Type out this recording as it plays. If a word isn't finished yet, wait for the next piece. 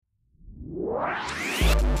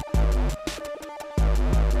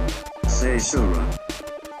Seishura,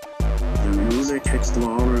 the Music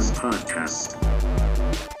Explorers Podcast.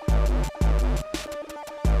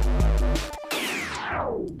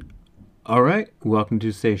 All right, welcome to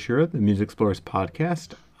Seishura, the Music Explorers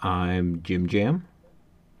Podcast. I'm Jim Jam.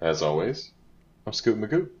 As always, I'm Scoot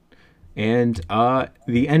Magoo. And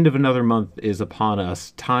the end of another month is upon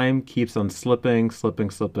us. Time keeps on slipping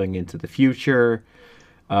into the future.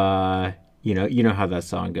 You know how that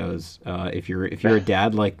song goes. If you're a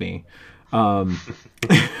dad like me, or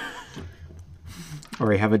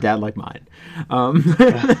you have a dad like mine.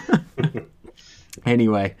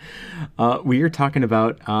 Anyway, we are talking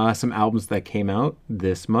about some albums that came out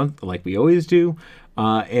this month, like we always do.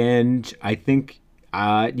 And I think,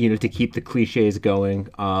 to keep the cliches going,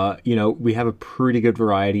 we have a pretty good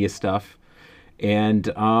variety of stuff. And,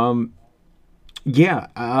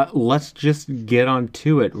 let's just get on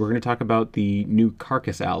to it. We're going to talk about the new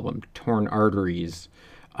Carcass album, Torn Arteries.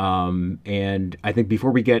 And I think before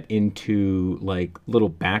we get into like little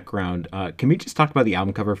background, can we just talk about the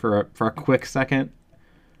album cover for a quick second?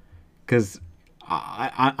 Because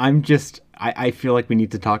I feel like we need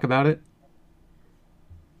to talk about it.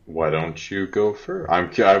 Why don't you go first? I'm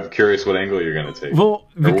curious what angle you're going to take. Well,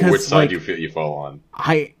 because or which side you fall on.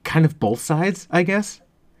 I kind of both sides, I guess.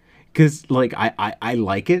 Because like I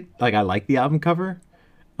like it, like I like the album cover,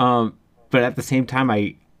 but at the same time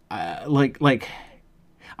I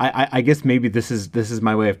guess maybe this is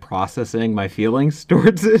my way of processing my feelings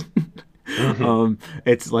towards it. Mm-hmm.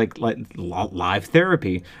 It's like live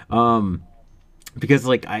therapy, because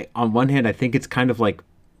like on one hand I think it's kind of like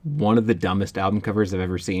one of the dumbest album covers I've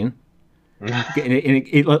ever seen. And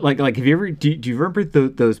it like have you ever do you remember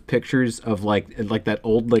those pictures of like that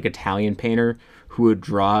old like Italian painter who would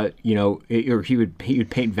draw, or he would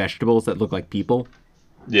paint vegetables that look like people?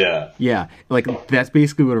 Yeah, like that's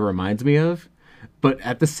basically what it reminds me of. But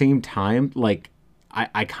at the same time, like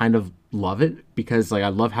I kind of love it because like I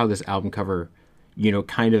love how this album cover,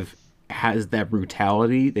 kind of has that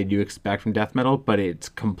brutality that you expect from death metal, but it's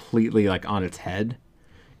completely like on its head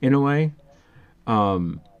in a way.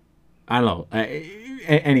 I don't know.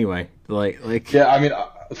 Anyway, like yeah. I mean,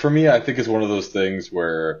 for me, I think it's one of those things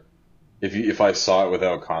where if I saw it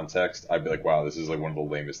without context, I'd be like, wow, this is like one of the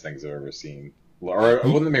lamest things I've ever seen. Or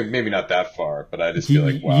maybe not that far, but I just feel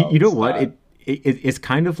like, wow. You know what? It's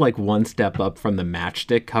kind of like one step up from the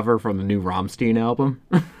Matchstick cover from the new Rammstein album.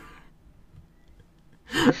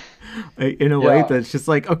 In a way that's just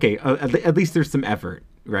like, okay, at least there's some effort,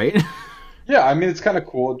 right? Yeah, I mean, it's kind of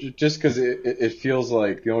cool just because it feels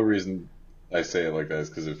like, the only reason I say it like that is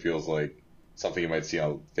because it feels like something you might see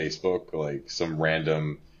on Facebook, like some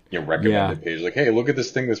random, recommended page, like, hey, look at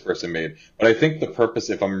this thing this person made. But I think the purpose,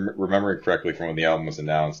 if I'm remembering correctly from when the album was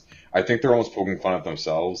announced, I think they're almost poking fun at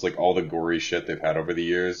themselves, like all the gory shit they've had over the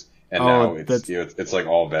years. And now it's like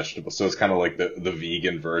all vegetables. So it's kind of like the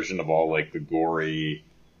vegan version of all like the gory,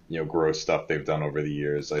 gross stuff they've done over the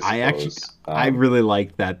years, I suppose. I really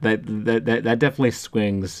like that. That definitely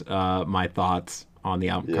swings my thoughts on the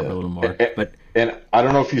album cover a little more. And I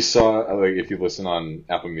don't know if you saw, like, if you listen on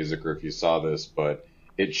Apple Music or if you saw this, but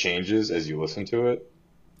it changes as you listen to it.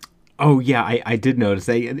 Oh yeah, I did notice.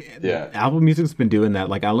 Apple Music's been doing that.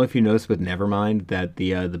 Like, I don't know if you noticed with Nevermind that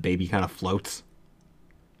the baby kind of floats.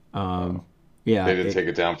 Yeah, they didn't take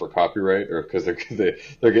it down for copyright, or because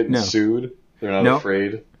they're getting sued. They're not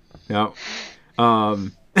afraid. No. Oh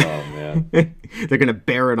man, they're gonna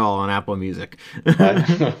bear it all on Apple Music.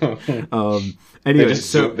 Anyway,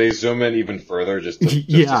 they zoom in even further just to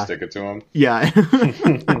stick it to them. Yeah.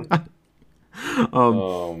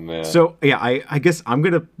 Oh man. So yeah, I guess I'm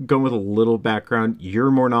gonna go with a little background.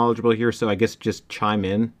 You're more knowledgeable here, so I guess just chime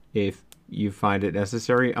in if you find it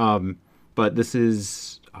necessary. But this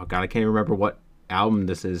is, oh god, I can't even remember what album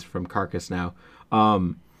this is from Carcass now.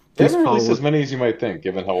 They haven't released as many as you might think,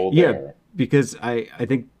 given how old they are. Because I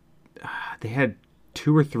think they had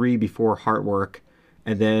 2 or 3 before Heartwork,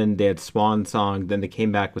 and then they had Swan Song, then they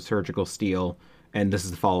came back with Surgical Steel, and this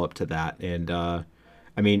is the follow-up to that. And I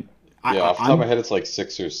mean, off the top of my head, it's like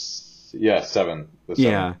 6 or 7.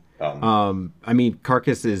 Yeah. I mean,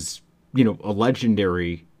 Carcass is, a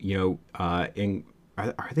legendary, are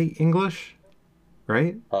they English?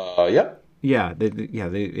 Right? Yeah. Yeah,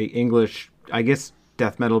 the English, I guess,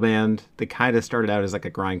 death metal band. They kind of started out as like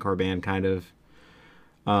a grindcore band, kind of.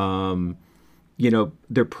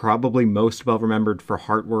 They're probably most well remembered for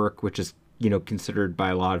Heartwork, which is, considered by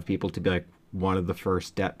a lot of people to be like one of the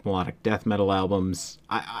first melodic death metal albums.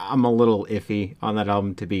 I'm a little iffy on that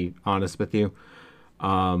album, to be honest with you.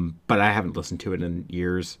 But I haven't listened to it in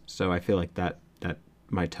years, so I feel like that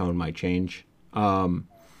my tone might change.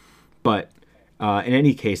 But In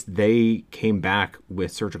any case, they came back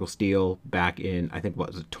with Surgical Steel back in, I think, what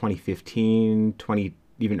was it, 2015,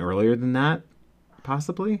 even earlier than that,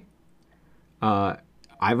 possibly. I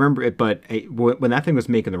remember it, but when that thing was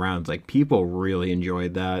making the rounds, like, people really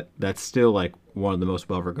enjoyed that. That's still like one of the most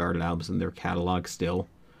well-regarded albums in their catalog still.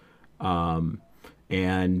 And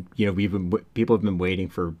people have been waiting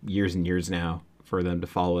for years and years now for them to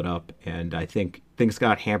follow it up, and I think things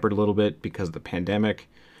got hampered a little bit because of the pandemic.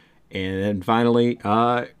 And then finally,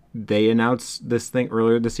 they announced this thing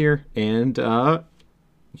earlier this year, and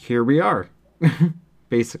here we are,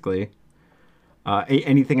 basically.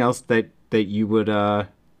 Anything else that you would that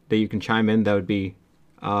you can chime in that would be?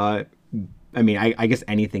 I mean, I guess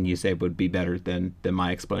anything you say would be better than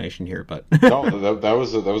my explanation here, but No, that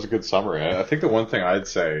was a good summary. I think the one thing I'd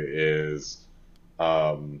say is,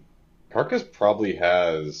 Carcass probably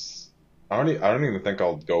has. I don't even think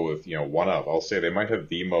I'll go with one of. I'll say they might have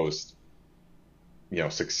the most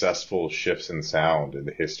successful shifts in sound in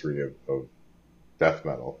the history of death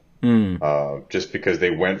metal. Just because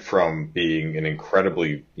they went from being an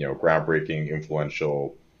incredibly groundbreaking,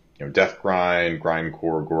 influential death grind,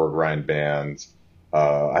 grindcore, gore grind band.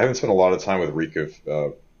 I haven't spent a lot of time with Reek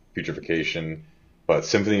of Putrefaction, but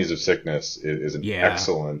Symphonies of Sickness is an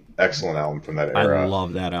excellent album from that era. I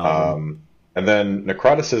love that album. And then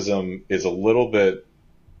Necroticism is a little bit,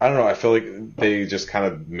 I don't know, I feel like they just kind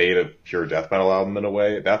of made a pure death metal album in a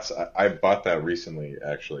way. I bought that recently,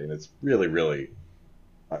 actually, and it's really, really,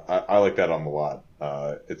 I like that album a lot.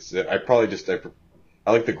 I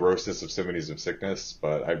like the grossness of Symphonies of Sickness,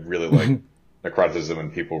 but I really like Necroticism,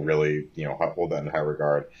 and people really, hold that in high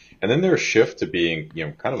regard. And then their shift to being,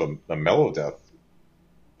 kind of a mellow death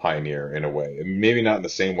pioneer in a way. Maybe not in the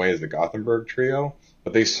same way as the Gothenburg trio,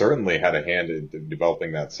 but they certainly had a hand in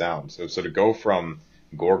developing that sound. So to go from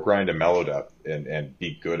gore grind to mellow death and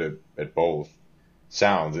be good at both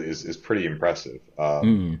sounds is pretty impressive.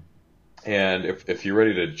 And if you're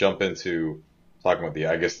ready to jump into talking about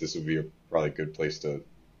I guess this would be probably a good place to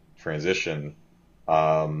transition.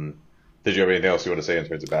 Did you have anything else you want to say in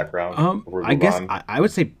terms of background? I guess I would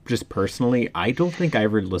say, just personally, I don't think I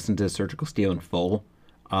ever listened to Surgical Steel in full.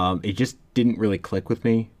 It just didn't really click with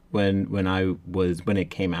me when it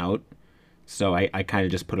came out. So I kind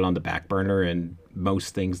of just put it on the back burner, and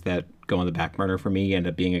most things that go on the back burner for me end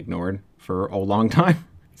up being ignored for a long time.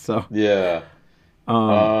 So yeah.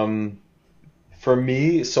 For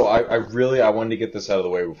me, so I wanted to get this out of the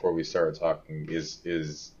way before we started talking,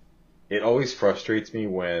 is it always frustrates me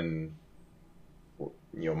when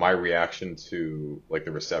my reaction to like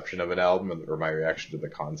the reception of an album or my reaction to the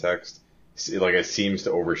context, it seems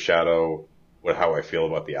to overshadow how I feel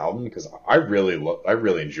about the album, because I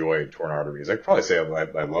really enjoyed Torn Arteries. I'd probably say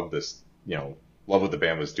I love this, love what the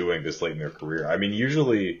band was doing this late in their career. I mean,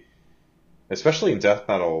 usually, especially in death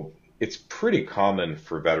metal, it's pretty common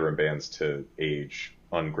for veteran bands to age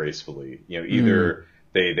ungracefully. Either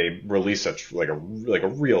they release a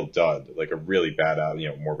real dud, like a really bad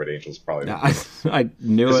album. Morbid Angels probably. I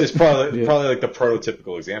knew it. It's probably like the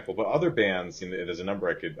prototypical example. But other bands, there's a number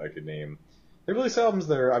I could name. They release albums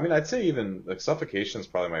that are, I mean, I'd say even like Suffocation is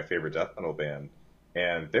probably my favorite death metal band,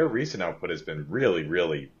 and their recent output has been really,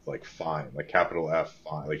 really like fine, like capital F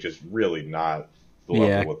fine, like just really not the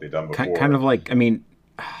level of what they've done before. Kind of like, I mean,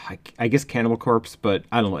 I guess Cannibal Corpse, but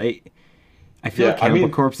I don't know. I feel like Cannibal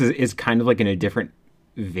Corpse is kind of like in a different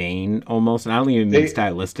vein almost, and I don't even mean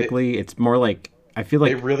stylistically. It's more like, I feel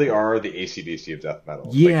like they really are the AC/DC of death metal.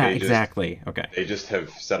 Yeah, exactly. Okay. They just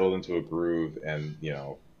have settled into a groove, and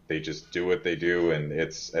they just do what they do, and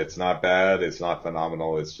it's not bad, it's not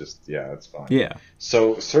phenomenal, it's just it's fine. Yeah.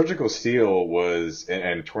 So Surgical Steel was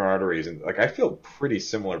and Torn Arteries, and like I feel pretty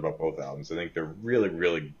similar about both albums. I think they're really,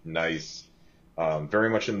 really nice. Very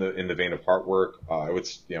much in the vein of Heartwork. I would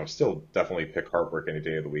still definitely pick Heartwork any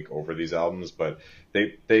day of the week over these albums, but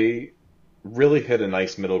they really hit a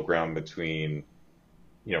nice middle ground between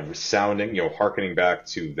resounding, harkening back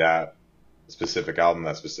to that specific album,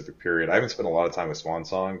 that specific period. I haven't spent a lot of time with Swan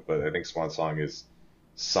Song, but I think Swan Song is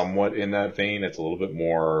somewhat in that vein. It's a little bit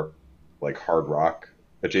more like hard rock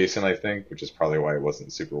adjacent, I think, which is probably why it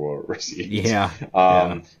wasn't super well received. Yeah.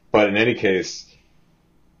 But in any case,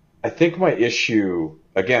 I think my issue,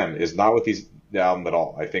 again, is not with the album at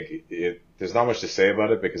all. I think there's not much to say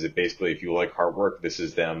about it, because it basically, if you like Heartwork, this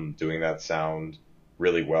is them doing that sound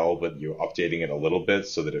really well, but updating it a little bit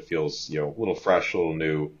so that it feels a little fresh, a little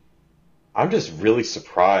new. I'm just really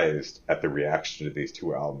surprised at the reaction to these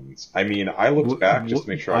two albums. I mean, I looked back just to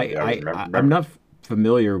make sure I remember. I'm not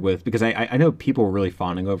familiar with, because I know people were really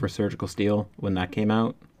fawning over Surgical Steel when that came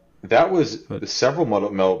out. That was But several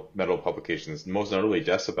metal publications, most notably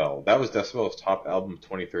Decibel. That was Decibel's top album of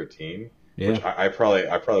 2013, which yeah, I probably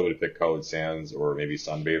would have picked Colored Sands or maybe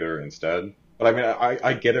Sunbather instead. But I mean,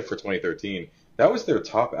 I get it for 2013. That was their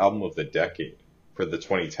top album of the decade for the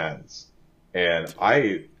 2010s. And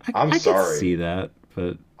I'm I could sorry, see that,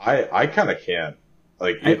 but I kind of can't.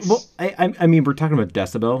 Like it's I mean, we're talking about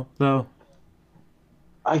Decibel though.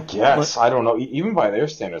 I But guess I don't know. Even by their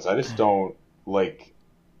standards, I just don't like.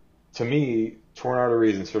 To me, Torn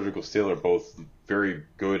Arteries and Surgical Steel are both very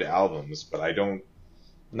good albums, but I don't.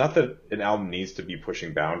 Not that an album needs to be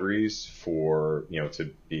pushing boundaries for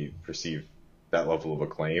to be perceived that level of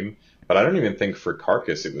acclaim, but I don't even think for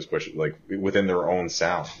Carcass it was pushing like within their own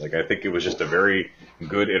sound. Like I think it was just a very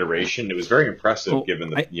good iteration. It was very impressive well, given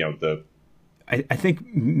the the I think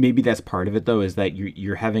maybe that's part of it though, is that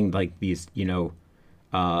you're having like these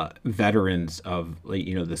veterans of like,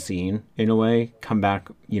 the scene in a way come back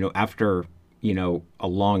after a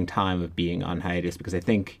long time of being on hiatus, because I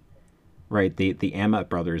think right the Amat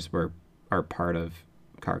brothers are part of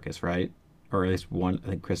Carcass, right? Or at least one, I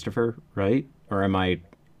think Christopher, right? Or am I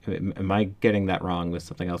getting that wrong with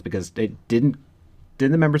something else? Because it didn't the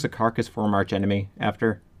members of Carcass form Arch Enemy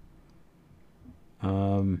after?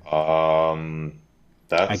 um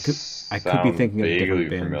that I could be sounds thinking of a different vaguely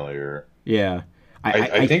band. familiar. Yeah,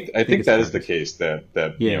 I think think it's that is the Carcass. case that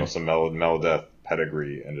Yeah. some Melodeath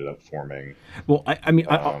pedigree ended up forming. Well, I mean,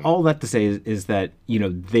 Um, all that to say is that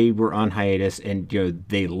they were on hiatus, and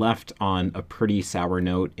they left on a pretty sour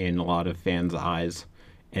note in a lot of fans' eyes,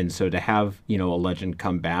 and so to have a legend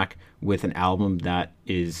come back with an album that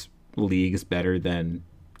is leagues better than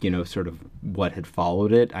sort of what had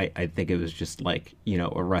followed it, I think it was just like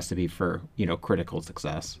a recipe for critical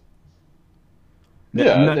success.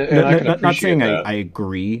 yeah, and I can Not appreciate saying that. I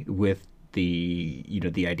agree with the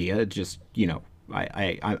idea. Just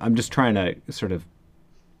I'm just trying to sort of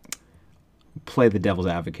play the devil's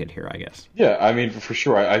advocate here, I guess. Yeah, I mean, for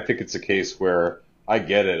sure. I think it's a case where I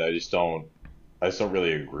get it. I just don't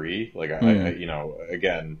really agree. Like, Mm,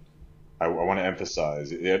 again, I want to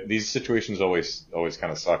emphasize these situations always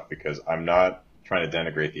kind of suck because I'm not trying to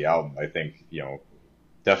denigrate the album. I think,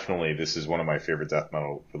 definitely this is one of my favorite death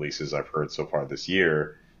metal releases I've heard so far this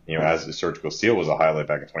year. As the Surgical Steel was a highlight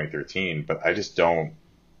back in 2013, but I just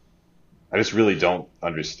really don't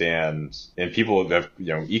understand. And people have,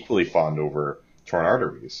 equally fawned over Torn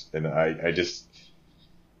Arteries. And I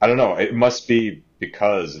don't know. It must be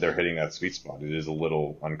because they're hitting that sweet spot. It is a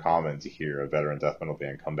little uncommon to hear a veteran death metal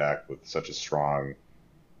band come back with such a strong,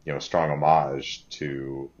 strong homage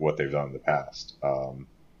to what they've done in the past.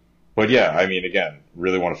 But yeah, I mean, again,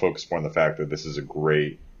 really want to focus more on the fact that this is a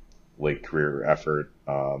great late career effort.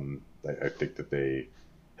 I think that they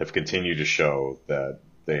have continued to show that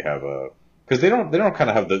they have because they don't kind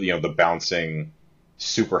of have the the bouncing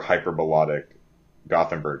super hyper melodic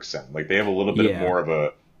Gothenburg sound. Like they have a little bit yeah, more of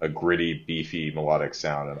a gritty, beefy melodic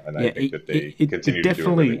sound, and I yeah. think that they It continue to do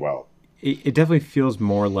it really definitely well. it definitely feels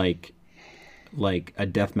more like a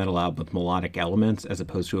death metal album with melodic elements as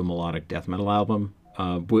opposed to a melodic death metal album,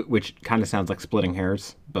 which kind of sounds like splitting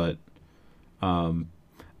hairs. But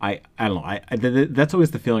I don't know. That's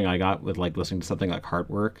always the feeling I got with like listening to something like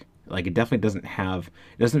Heartwork. Like it definitely it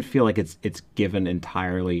doesn't feel like it's given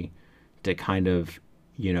entirely to kind of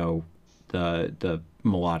the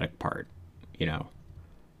melodic part. You know,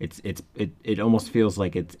 it almost feels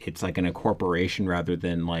like it's like an incorporation rather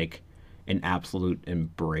than like an absolute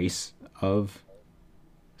embrace of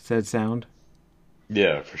said sound.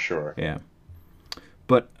 Yeah, for sure. Yeah,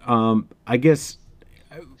 but I guess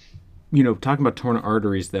talking about torn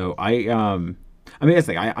arteries though, I mean, it's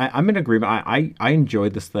like I'm in agreement. I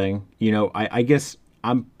enjoyed this thing. I guess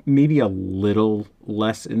I'm maybe a little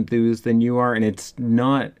less enthused than you are, and it's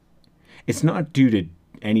not due to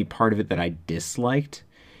any part of it that I disliked.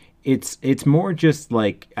 It's more just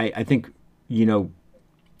like I think you know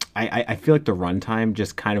I feel like the runtime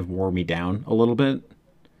just kind of wore me down a little bit,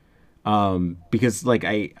 because like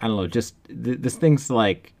I don't know, just this thing's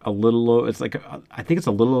like a little it's like I think it's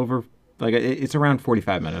a little over, like it's around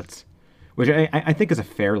 45 minutes, which I think is a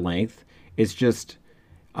fair length. It's just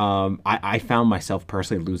I found myself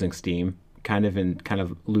personally losing steam, kind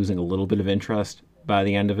of losing a little bit of interest by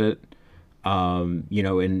the end of it. And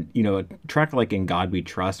a track like "In God We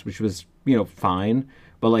Trust," which was fine,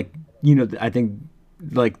 but like I think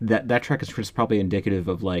like that track is just probably indicative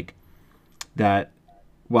of like that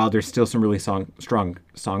while there's still some really strong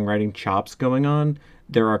songwriting chops going on,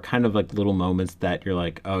 there are kind of like little moments that you're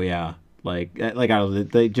like, oh yeah, like I don't know,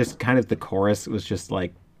 they just kind of the chorus was just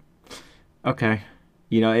like okay,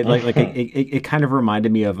 it like it kind of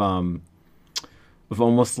reminded me of of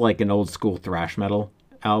almost like an old school thrash metal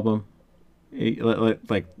album,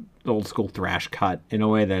 like old school thrash cut in a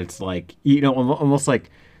way that it's like, almost like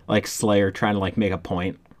Slayer trying to like make a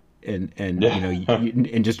point, and Yeah.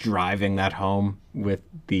 and just driving that home with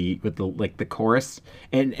the like the chorus,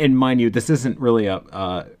 and mind you, this isn't really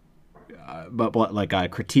but like a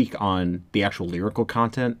critique on the actual lyrical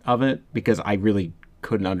content of it, because I really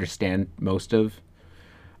couldn't understand most of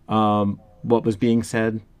what was being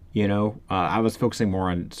said. I was focusing more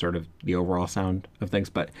on sort of the overall sound of things,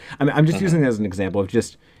 but I'm just using it as an example of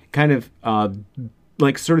just kind of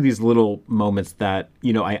like sort of these little moments that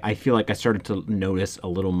I feel like I started to notice a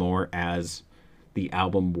little more as the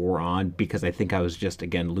album wore on, because I think I was just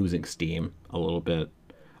again losing steam a little bit.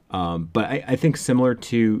 But I think similar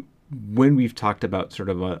to when we've talked about sort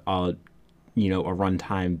of a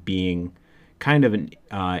runtime being kind of an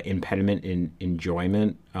impediment in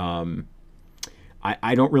enjoyment.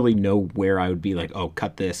 I don't really know where I would be like, oh,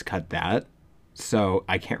 cut this, cut that. So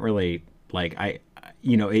I can't really like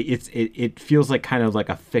it feels like kind of like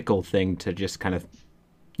a fickle thing to just kind of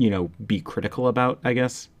be critical about, I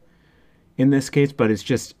guess, in this case. But it's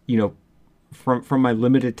just from my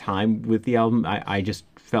limited time with the album, I just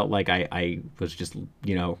felt like I was just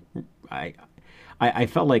I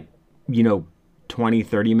felt like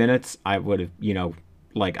 20-30 minutes I would have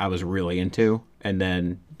like I was really into, and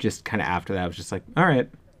then just kind of after that I was just like, all right,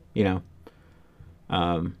 yeah.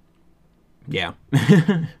 Yeah,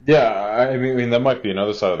 I mean that might be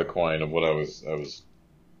another side of the coin of what I was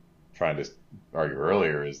trying to argue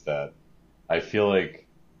earlier, is that I feel like,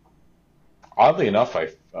 oddly enough, I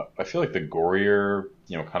feel like the gorier,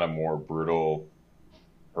 kind of more brutal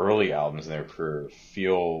early albums in their career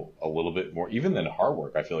feel a little bit more, even than Hard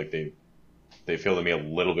Work. I feel like they feel to me a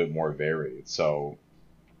little bit more varied. So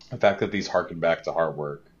the fact that these harken back to Hard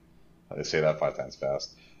Work, they say that 5 times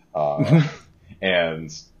fast,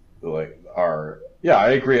 and like yeah,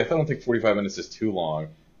 I agree. I don't think 45 minutes is too long,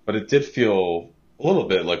 but it did feel a little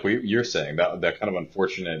bit like you're saying, that kind of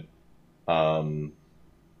unfortunate,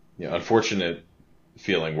 unfortunate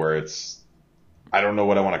feeling where it's, I don't know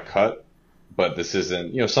what I want to cut, but this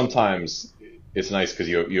isn't, sometimes it's nice because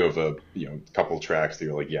you have a couple of tracks that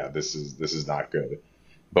you're like, yeah, this is not good.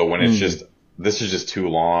 But when it's just, this is just too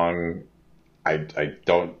long, I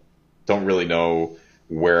don't really know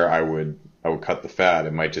where I would cut the fat.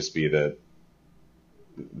 It might just be that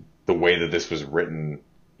the way that this was written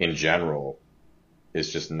in general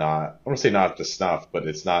is just not, I want to say not to snuff, but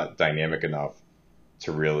it's not dynamic enough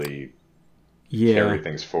to really carry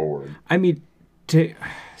things forward. I mean,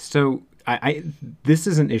 I this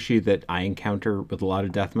is an issue that I encounter with a lot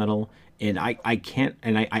of death metal, and I can't,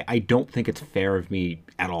 and I don't think it's fair of me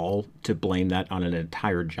at all to blame that on an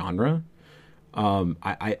entire genre.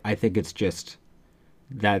 I think it's just,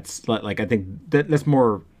 that's like, I think that's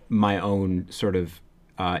more my own sort of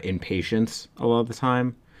impatience a lot of the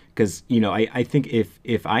time. Because, I think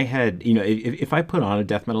if I had, if I put on a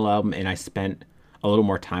death metal album and I spent a little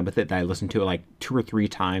more time with it, that I listened to it like 2 or 3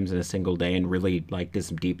 times in a single day and really like did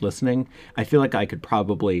some deep listening, I feel like I could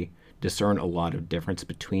probably discern a lot of difference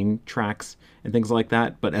between tracks and things like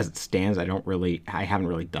that. But as it stands, I haven't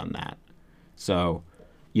really done that. So,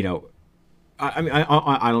 I mean,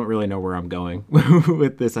 I don't really know where I'm going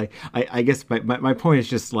with this. I guess my point is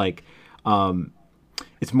just like,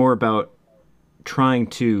 it's more about trying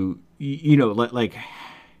to, like,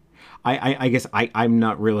 I guess I'm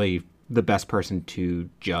not really the best person to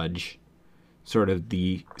judge sort of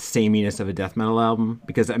the sameness of a death metal album,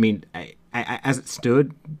 because I mean, I as it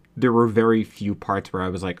stood, there were very few parts where I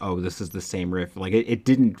was like, oh, this is the same riff. Like it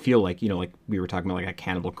didn't feel like, like we were talking about like a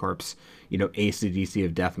Cannibal Corpse, AC/DC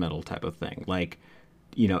of death metal type of thing. Like,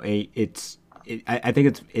 I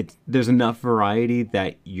think it's there's enough variety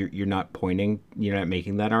that you're not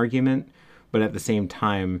making that argument, but at the same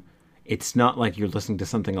time, it's not like you're listening to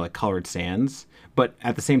something like Colored Sands, but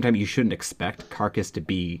at the same time, you shouldn't expect Carcass to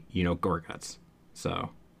be, Gorguts. So.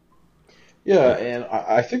 Yeah, and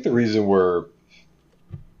I think the reason we're,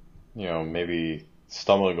 maybe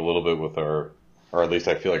stumbling a little bit with or at least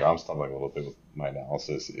I feel like I'm stumbling a little bit with my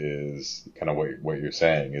analysis, is kind of what you're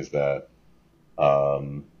saying, is that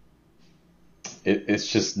it's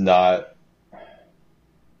just not.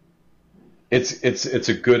 It's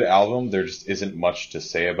a good album. There just isn't much to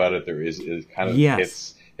say about it. There is kind of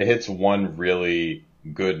hits one really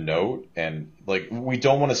good note, and like, we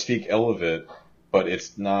don't want to speak ill of it, but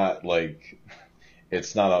it's not like,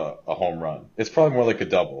 it's not a home run. It's probably more like a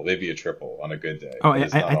double, maybe a triple on a good day. Oh,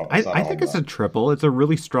 I think it's a triple. It's a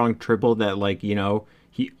really strong triple that, like,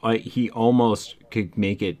 he almost could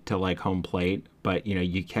make it to like home plate, but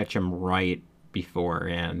you catch him right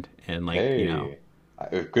beforehand, and like, Hey.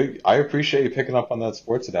 Good. I appreciate you picking up on that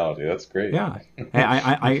sports analogy. That's great. Yeah.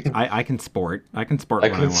 Hey, I can sport. I can sport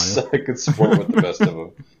when I want to. I could sport with the best of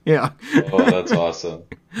them. Yeah. Oh, that's awesome.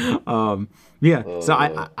 Yeah. So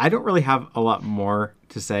Uh, I don't really have a lot more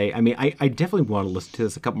to say. I mean, I definitely want to listen to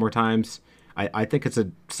this a couple more times. I think it's a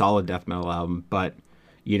solid death metal album, but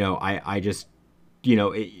I just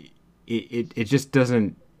it just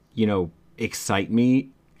doesn't excite me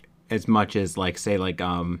as much as like say like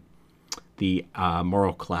the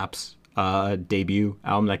Moral Collapse debut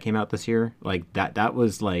album that came out this year. Like that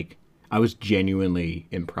was like I was genuinely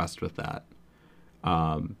impressed with that.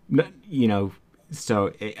 You know,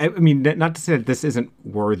 so I mean, not to say that this isn't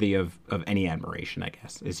worthy of any admiration. I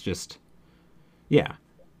guess it's just, yeah,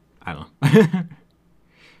 I don't know.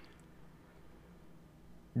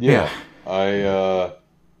 Yeah. yeah,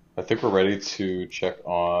 I think we're ready to check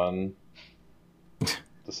on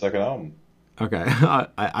the second album, Okay.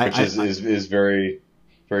 which is very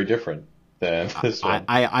very different than this one.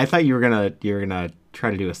 I thought you were gonna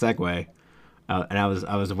try to do a segue, and I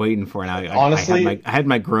was waiting for it. And Honestly, I had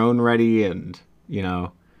my groan ready, and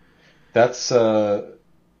that's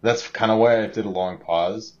kind of why I did a long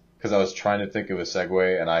pause because I was trying to think of a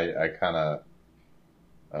segue, and I kind of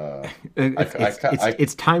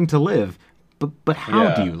it's time to live, but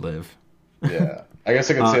how do yeah. you live? Yeah. I guess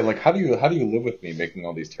I could say like how do you live with me making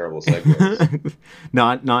all these terrible segues?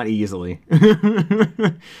 Not easily.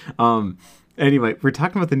 Anyway, we're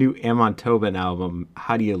talking about the new Amon Tobin album,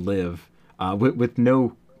 How Do You Live? With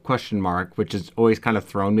no question mark, which has always kind of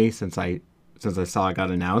thrown me since I saw it got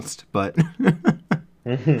announced. But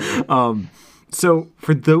so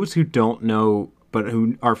for those who don't know but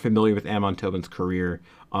who are familiar with Amon Tobin's career,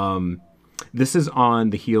 this is on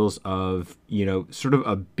the heels of, sort of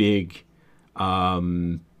a big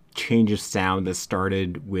change of sound that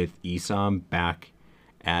started with ESOM back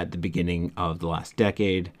at the beginning of the last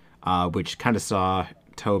decade, which kind of saw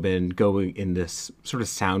Tobin going in this sort of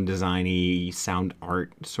sound designy, sound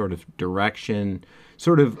art sort of direction,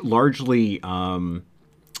 sort of largely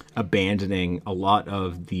abandoning a lot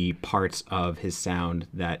of the parts of his sound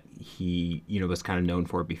that he, was kind of known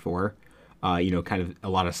for before. Kind of a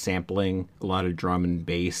lot of sampling, a lot of drum and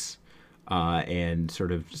bass, and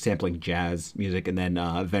sort of sampling jazz music, and then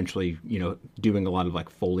eventually, doing a lot of like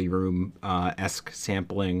Foley Room esque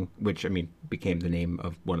sampling, which I mean became the name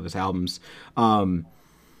of one of his albums,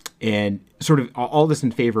 and sort of all this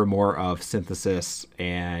in favor more of synthesis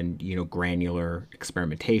and granular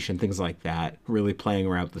experimentation, things like that. Really playing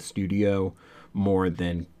around with the studio more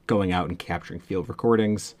than going out and capturing field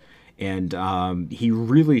recordings, and he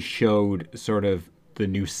really showed sort of the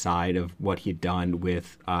new side of what he'd done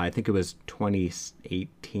with I think it was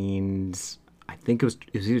 2018's it was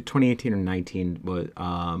either 2018 or 19, but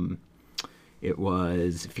it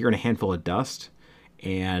was Fear and a Handful of Dust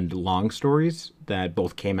and Long Stories that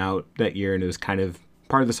both came out that year, and it was kind of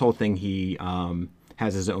part of this whole thing. He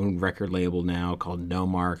has his own record label now called No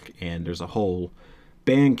Mark, and there's a whole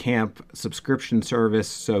Bandcamp subscription service,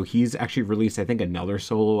 so he's actually released I think another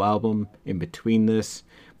solo album in between this,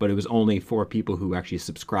 but it was only for people who actually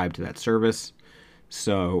subscribe to that service.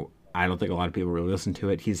 So I don't think a lot of people really listen to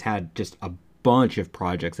it. He's had just a bunch of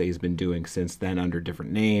projects that he's been doing since then under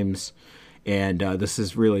different names. And this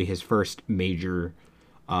is really his first major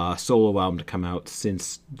solo album to come out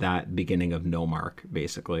since that beginning of No Mark,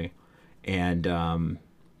 basically. And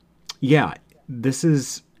yeah, this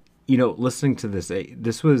is, listening to this,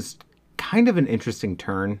 this was kind of an interesting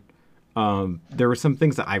turn. There were some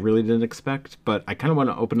things that I really didn't expect, but I kind of want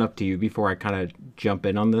to open up to you before I kind of jump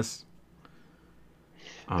in on this.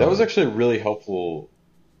 That was actually a really helpful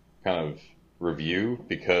kind of review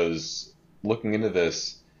because looking into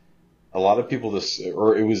this, a lot of people it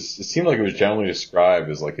seemed like it was generally described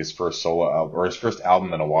as like his first solo album or his first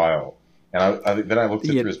album in a while. And then I looked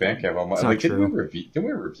through his Bandcamp. I'm like, didn't we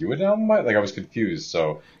review an album? Like I was confused.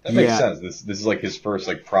 So that makes sense. This is like his first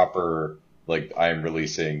like proper like I am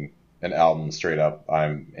releasing an album straight up.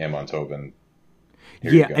 I'm Amon Tobin.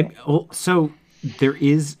 Here you go. So there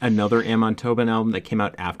is another Amon Tobin album that came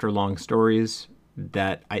out after Long Stories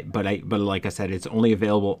but like I said, it's only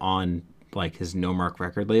available on like his No Mark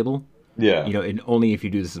record label. Yeah. And only if you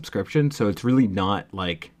do the subscription. So it's really not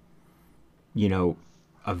like,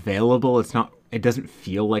 available. It doesn't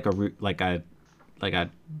feel like a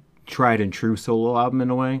tried and true solo album in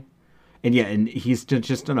a way. And yeah, and he's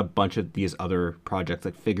just done a bunch of these other projects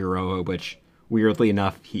like Figueroa, which weirdly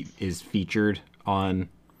enough he is featured on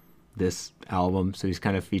this album, so he's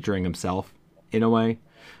kind of featuring himself in a way.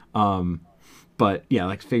 But yeah,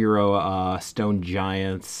 like Figueroa, Stone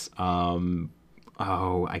Giants,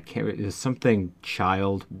 I can't. There's something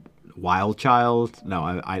Child, Wild Child.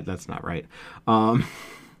 No, I that's not right. Um,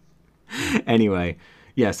 anyway,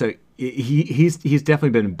 yeah. So he's definitely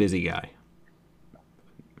been a busy guy.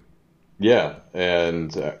 Yeah,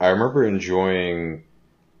 and I remember enjoying.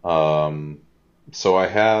 Um, so I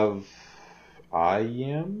have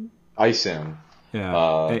ISAM, Yeah,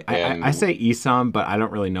 I and say Isam, but I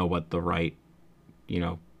don't really know what the right you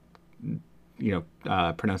know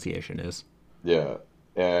pronunciation is. yeah,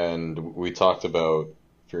 and we talked about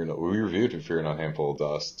we reviewed Fear No Handful of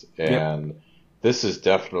Dust, Yep. and this is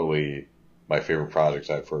definitely my favorite project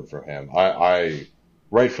I've heard from him. I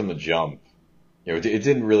right from the jump, it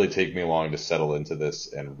didn't really take me long to settle into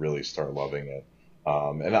this and really start loving it.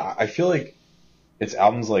 And I feel like it's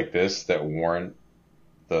albums like this that warrant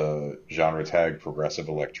the genre tag progressive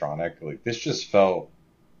electronic. Like this just felt,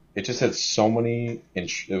 it just had so many,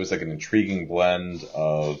 it was like an intriguing blend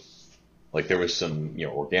of, like there was some,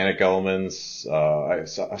 organic elements. I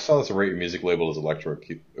saw this rate music labeled as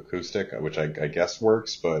electroacoustic, which I guess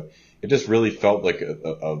works, but it just really felt like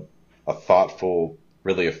a thoughtful,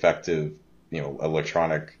 really effective,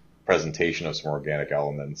 electronic presentation of some organic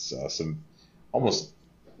elements. Some almost,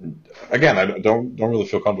 again, I don't really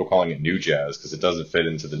feel comfortable calling it new jazz because it doesn't fit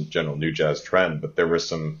into the general new jazz trend, but there were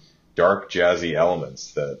some dark jazzy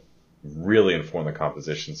elements that really inform the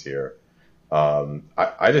compositions here.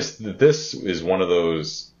 I just, this is one of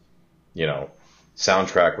those,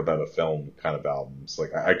 soundtrack without a film kind of albums.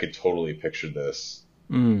 Like I could totally picture this,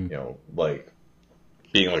 Mm. like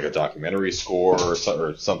being like a documentary score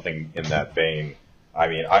or something in that vein. I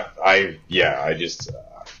mean, yeah, I just,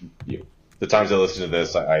 the times I listened to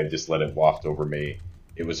this, I just let it waft over me.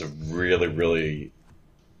 It was a really, really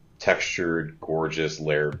textured, gorgeous,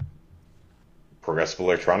 layered, progressive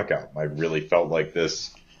electronic album. I really felt like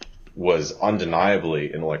this was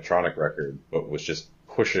undeniably an electronic record, but was just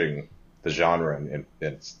pushing the genre and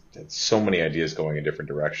had so many ideas going in different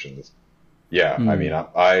directions. Yeah, I mean,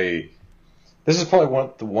 I this is probably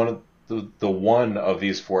one of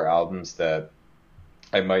these four albums that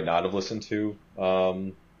I might not have listened to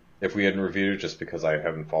if we hadn't reviewed it, just because I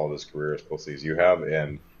haven't followed his career as closely as you have,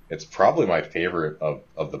 and it's probably my favorite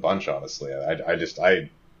of the bunch. Honestly, I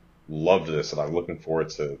loved this, and I'm looking forward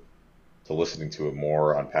to listening to it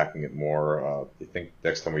more, unpacking it more. I think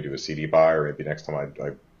next time we do a CD buy, or maybe next time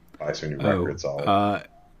I buy some new records,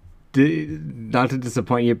 Not to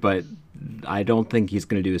disappoint you, but I don't think he's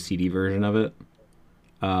going to do a CD version of it.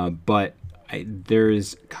 But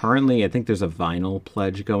there's currently, I think there's a vinyl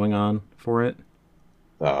pledge going on for it.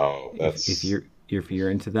 oh, If you're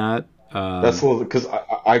into that, that's a little because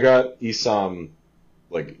I got Esam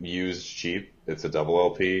like used cheap. It's a double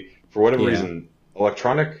LP. For whatever yeah. reason,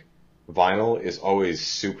 electronic vinyl is always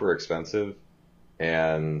super expensive,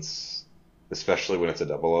 and especially when it's a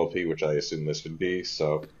double LP, which I assume this would be.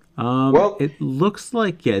 So, well, it looks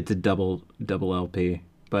like it's a double LP,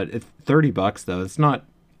 but it's $30 though. It's not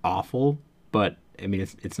awful, but I mean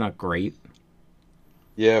it's not great.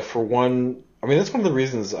 yeah, for one, I mean that's one of the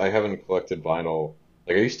reasons I haven't collected vinyl.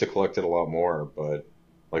 Like I used to collect it a lot more, but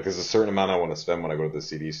like there's a certain amount I want to spend when I go to the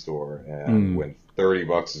CD store, and when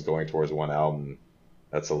 $30 is going towards one album,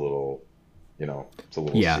 that's a little, it's a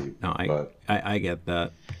little steep. No, I get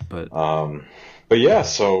that, but yeah,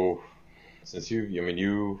 so since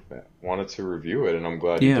you wanted to review it, and I'm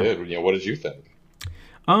glad you did. What did you think?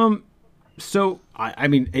 So I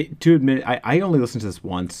mean, to admit, I only listened to this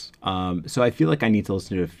once. So I feel like I need to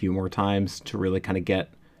listen to it a few more times to really kind of get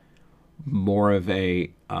more of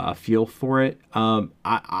a feel for it.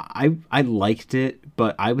 I liked it,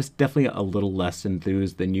 but I was definitely a little less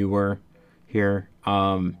enthused than you were here.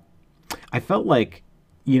 I felt like,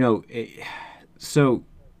 so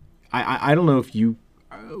I don't know if you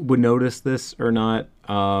would notice this or not.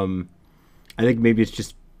 I think maybe it's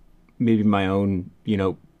just maybe my own,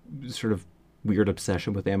 sort of weird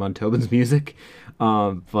obsession with Amon Tobin's music.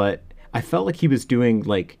 But I felt like he was doing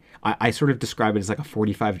like, I sort of describe it as like a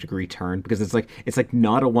 45-degree turn, because it's like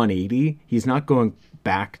not a 180. He's not going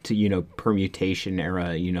back to, permutation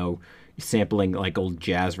era, sampling like old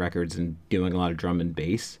jazz records and doing a lot of drum and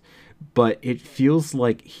bass. But it feels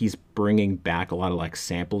like he's bringing back a lot of like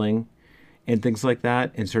sampling and things like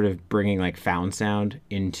that, and sort of bringing like found sound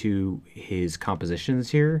into his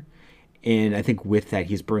compositions here. And I think with that,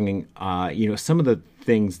 he's bringing, some of the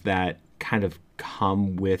things that kind of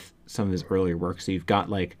come with some of his earlier work. So you've got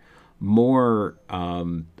like more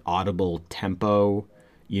audible tempo,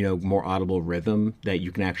 more audible rhythm that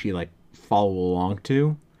you can actually like follow along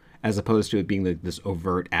to, as opposed to it being like this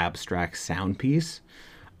overt abstract sound piece.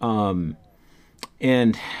 And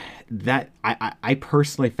that I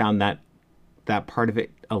personally found that that part of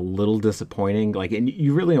it a little disappointing. Like, and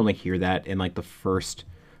you really only hear that in like the first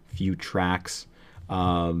few tracks.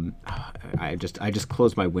 I just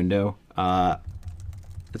closed my window.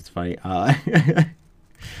 It's funny.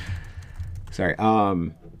 Sorry.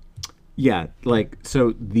 Yeah, like,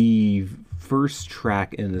 so the first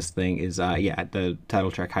track in this thing is the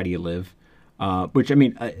title track, "How Do You Live," which, I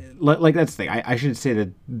mean, like, that's the thing. I should say that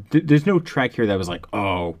there's no track here that was like,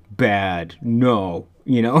 oh, bad, no,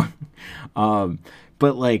 you know.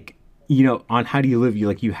 But like, you know, on "How Do You Live,"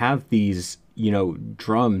 you have these, you know,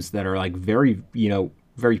 drums that are like very, you know,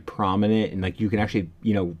 very prominent, and like you can actually,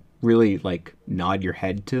 you know, really like nod your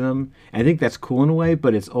head to them. And I think that's cool in a way,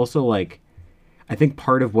 but it's also like, I think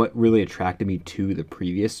part of what really attracted me to the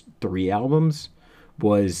previous 3 albums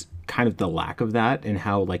was kind of the lack of that, and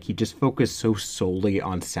how like he just focused so solely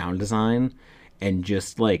on sound design and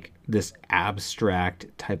just like this abstract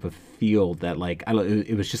type of feel that, like, I don't,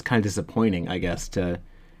 it was just kind of disappointing, I guess, to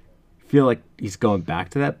feel like he's going back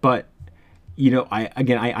to that. But, you know, I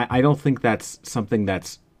don't think that's something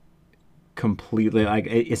that's completely, like,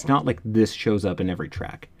 it's not like this shows up in every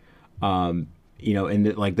track. You know,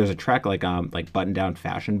 and like there's a track like "Button Down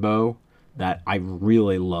Fashion Bow" that I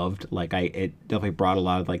really loved. Like, it definitely brought a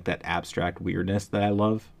lot of like that abstract weirdness that I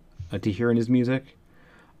love to hear in his music.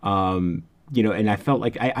 You know, and I felt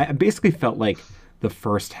like I basically felt like the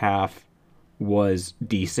first half was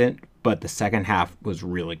decent, but the second half was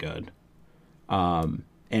really good. And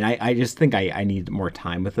I just think I need more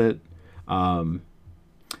time with it.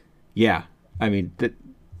 Yeah, I mean,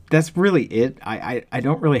 that's really it. I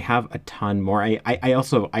don't really have a ton more. I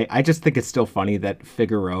also just think it's still funny that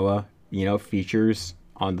Figueroa, you know, features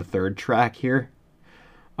on the 3rd track here,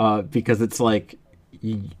 because it's like,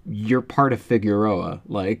 you're part of Figueroa,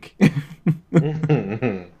 like,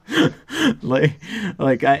 like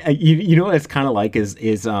you know what it's kind of like is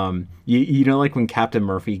you know, like when Captain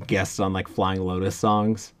Murphy guests on like Flying Lotus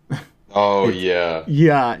songs. Oh, yeah.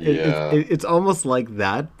 It's almost like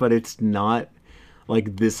that, but it's not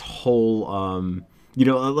like this whole, you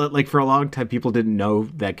know, like for a long time people didn't know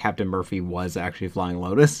that Captain Murphy was actually Flying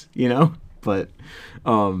Lotus, you know. But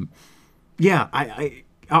yeah, I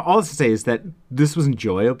all to say is that this was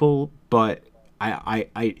enjoyable, but I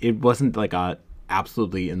it wasn't like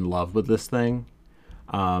absolutely in love with this thing.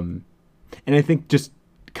 And I think just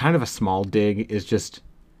kind of a small dig is just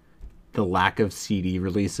the lack of CD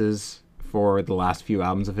releases for the last few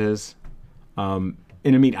albums of his.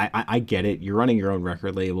 And I mean, I get it. You're running your own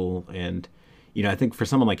record label, and, you know, I think for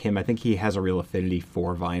someone like him, I think he has a real affinity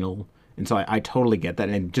for vinyl. And so I totally get that.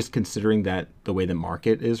 And just considering that the way the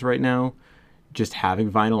market is right now, just having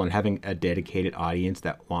vinyl and having a dedicated audience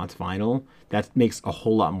that wants vinyl, that makes a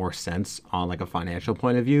whole lot more sense on like a financial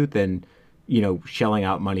point of view than, you know, shelling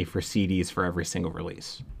out money for CDs for every single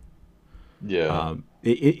release. Yeah.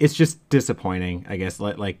 It's just disappointing, I guess,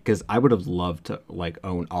 like because I would have loved to like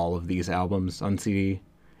own all of these albums on CD,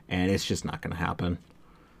 and it's just not going to happen,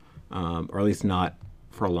 or at least not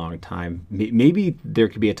for a long time. Maybe there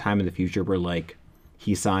could be a time in the future where like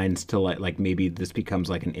he signs to like maybe this becomes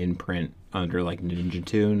like an imprint under like Ninja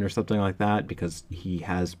Tune or something like that, because he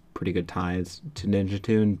has pretty good ties to Ninja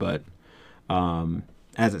Tune. But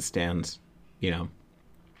as it stands, you know,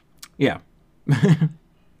 yeah.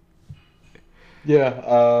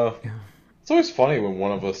 Yeah, it's always funny when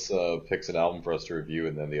one of us picks an album for us to review,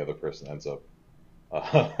 and then the other person ends up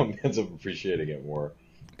appreciating it more.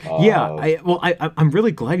 Yeah, I'm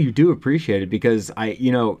really glad you do appreciate it, because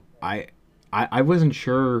I wasn't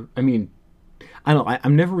sure. I mean, I don't know.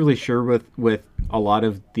 I'm never really sure with a lot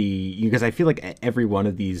of because I feel like every one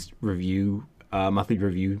of these monthly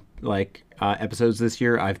review like episodes this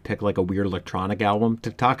year, I've picked like a weird electronic album to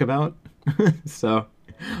talk about. So.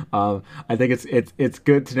 I think it's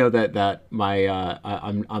good to know that my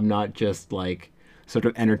I'm not just like sort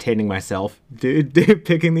of entertaining myself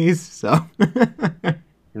picking these. So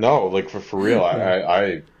no, like for real,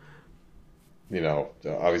 I you know,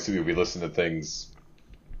 obviously we listen to things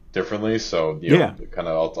differently, so you know, kind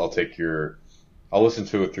of I'll listen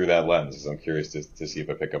to it through that lens, because I'm curious to see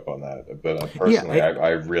if I pick up on that. But personally, I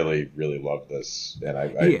really really love this, and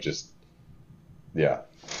I just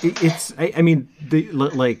I mean,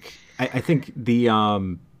 I think the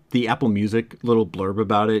Apple Music little blurb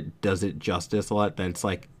about it does it justice a lot. That it's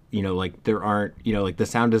like, you know, like there aren't, you know, like the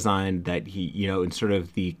sound design that he, you know, and sort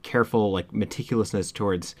of the careful like meticulousness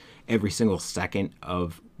towards every single second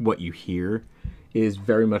of what you hear is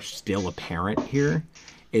very much still apparent here.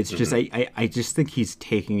 It's just I just think he's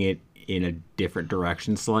taking it in a different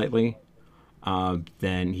direction slightly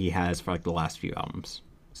than he has for like the last few albums.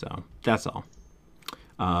 So that's all.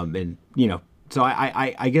 And, you know, So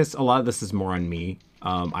I guess a lot of this is more on me.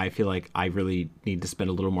 I feel like I really need to spend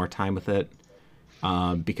a little more time with it.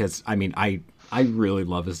 Because I mean, I really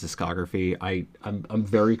love his discography. I'm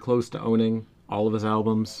very close to owning all of his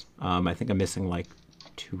albums. I think I'm missing like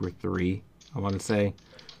 2 or 3, I want to say.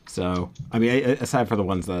 So I mean, aside from the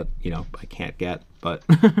ones that I can't get, but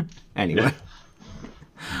anyway.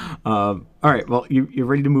 All right. Well, you're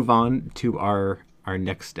ready to move on to our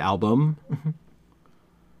next album.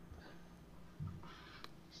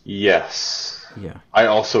 Yes. Yeah. I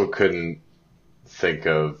also couldn't think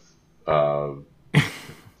of. You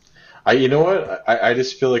know what? I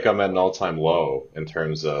just feel like I'm at an all-time low in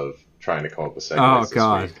terms of trying to come up with segues this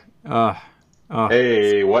God. week.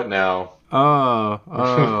 Hey, what now? I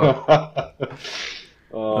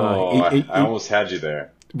almost had you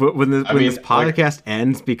there. When this podcast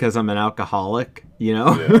ends because I'm an alcoholic, Yeah.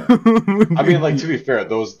 I mean, like, to be fair,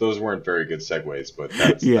 those weren't very good segues, but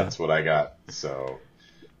that's what I got. So.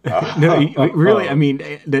 No, really. I mean,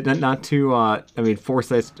 not to. I mean,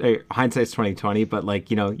 hindsight's 2020, but like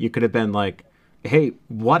you could have been like, "Hey,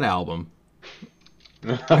 what album?"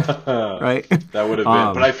 Right? That would have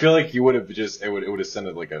been. But I feel like you would have it would have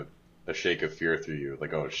sent like a shake of fear through you,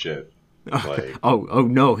 like, oh shit. Like, oh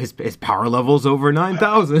no, his power level's over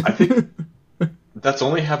 9,000. I think that's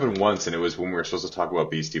only happened once, and it was when we were supposed to talk about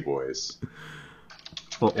Beastie Boys.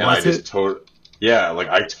 Well, and I just I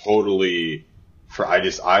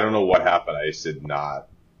don't know what happened. I just did not,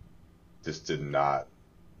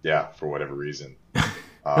 for whatever reason.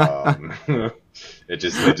 It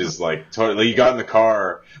just like totally, you got in the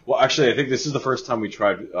car. Well, actually, I think this is the first time we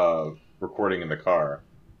tried recording in the car.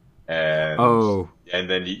 And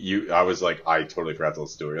then I was like, I totally forgot to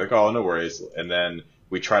listen to it. You're like, oh, no worries. And then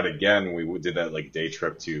we tried again. We did that like day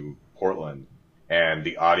trip to Portland, and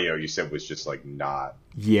the audio you said was just like not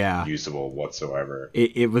usable whatsoever.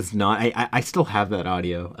 It was not. I still have that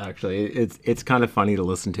audio actually. It's kind of funny to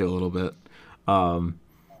listen to a little bit.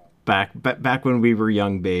 Back when we were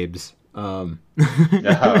young babes. Yeah.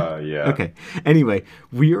 Okay. Anyway,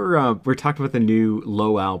 we're talking about the new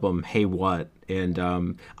Low album, Hey What, and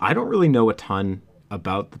I don't really know a ton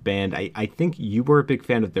about the band. I think you were a big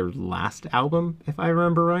fan of their last album, if I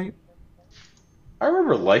remember right. I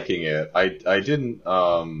remember liking it. I didn't.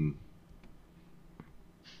 I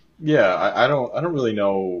don't really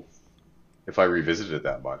know if I revisited it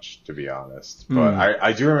that much, to be honest. But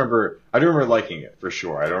I do remember liking it for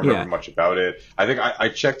sure. I don't remember much about it. I think I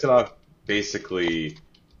checked it off basically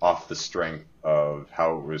off the strength of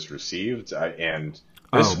how it was received. I mean,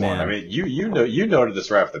 you noted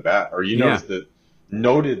this right off the bat, or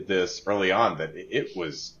noted this early on that it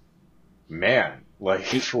was, man, like,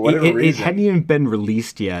 for whatever reason. It hadn't even been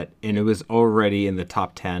released yet, and it was already in the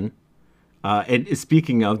top 10. And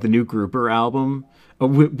speaking of the new Grouper album,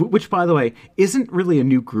 which, by the way, isn't really a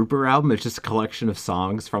new Grouper album, it's just a collection of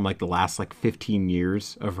songs from like the last like 15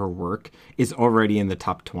 years of her work, is already in the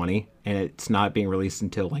top 20, and it's not being released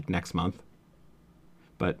until like next month.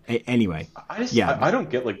 But anyway, I don't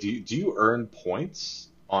get, like, do you earn points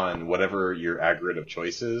on whatever your aggregate of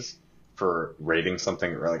choice is for rating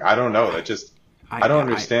something? Or, like, I don't know. That just I don't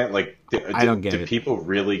understand. I don't get it. Do people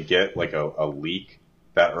really get like a leak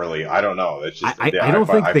that early? I don't know. It's just, I don't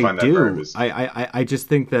think they do. I just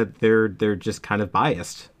think that they're just kind of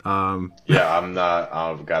biased. Yeah, I'm not.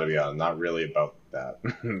 I've got to be honest. I'm not really about that.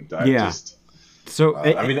 So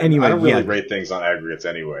I mean, anyway, I don't really rate things on aggregates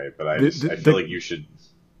anyway. But I feel like you should.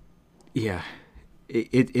 Yeah,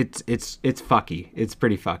 it's fucky. It's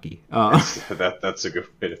pretty fucky. That's a good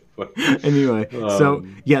way to put it. Anyway, so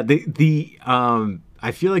yeah, the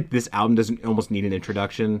I feel like this album doesn't almost need an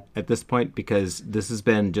introduction at this point, because this has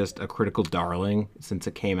been just a critical darling since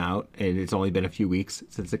it came out, and it's only been a few weeks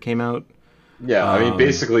since it came out. Yeah, I mean,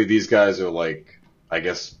 basically these guys are like, I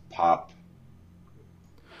guess, pop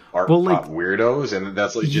weirdos, and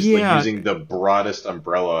that's like just like using the broadest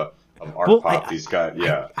umbrella of art pop. These guys,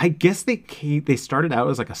 I guess they started out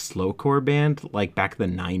as like a slowcore band, like back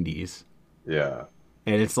in the 90s. Yeah,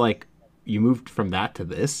 and it's like you moved from that to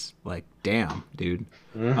this, like, damn, dude.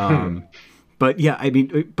 But yeah, I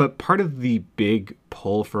mean, but part of the big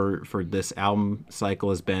pull for this album cycle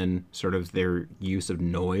has been sort of their use of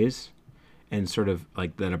noise and sort of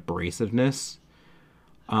like that abrasiveness.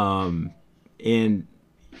 And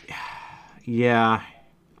yeah,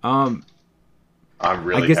 I'm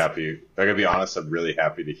really happy. I gotta be honest. I'm really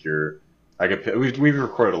happy to hear. We've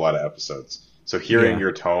recorded a lot of episodes, so hearing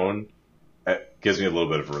your tone gives me a little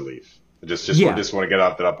bit of relief. Yeah. Just want to get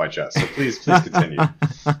that off my chest. So please continue.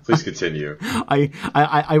 Please continue.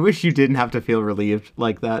 I wish you didn't have to feel relieved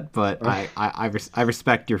like that, but I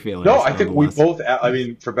respect your feelings. No, I think we nonetheless. both. I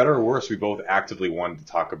mean, for better or worse, we both actively wanted to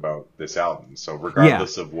talk about this album. So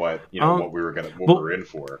regardless of what what we were we were in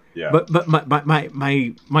for, yeah. But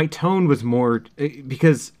my tone was more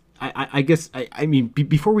because I guess I mean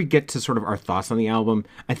before we get to sort of our thoughts on the album,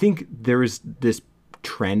 I think there is this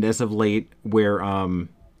trend as of late where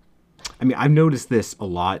I mean, I've noticed this a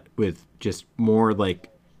lot with just more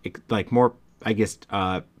like more, I guess,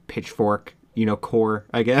 pitchfork, core,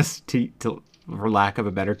 I guess, to for lack of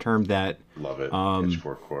a better term, that Love it.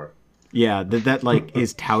 Pitchfork core. yeah, that like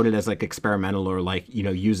is touted as like experimental or like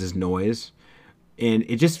uses noise, and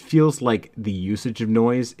it just feels like the usage of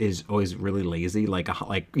noise is always really lazy. Like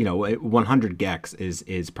 100 gecs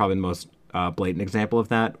is probably the most blatant example of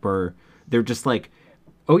that, where they're just like,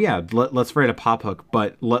 oh yeah, let's write a pop hook,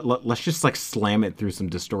 but let's just like slam it through some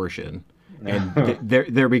distortion, and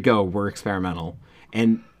there we go, we're experimental.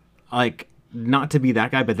 And like, not to be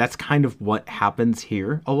that guy, but that's kind of what happens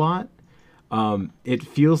here a lot. It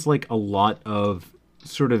feels like a lot of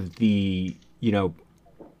sort of the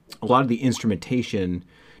a lot of the instrumentation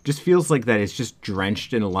just feels like that it's just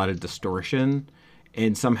drenched in a lot of distortion,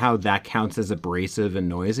 and somehow that counts as abrasive and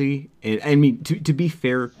noisy. And I mean, to be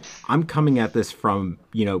fair, I'm coming at this from,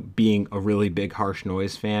 being a really big Harsh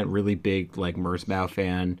Noise fan, really big like Merzbow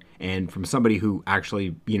fan, and from somebody who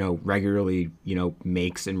actually, regularly,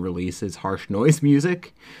 makes and releases Harsh Noise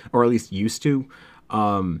music, or at least used to.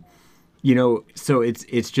 So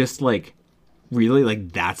it's just like, really,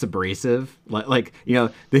 like, that's abrasive.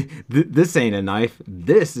 This ain't a knife.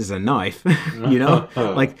 This is a knife.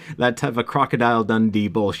 Like that type of Crocodile Dundee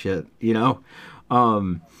bullshit.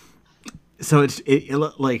 So it's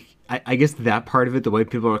like I guess that part of it, the way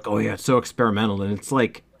people are like, oh yeah, it's so experimental, and it's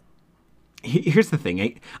like, here's the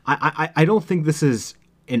thing. I don't think this is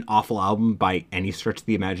an awful album by any stretch of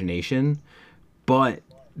the imagination, but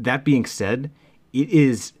that being said, it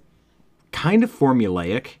is kind of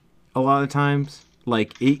formulaic a lot of times.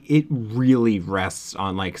 Like it really rests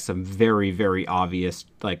on like some very, very obvious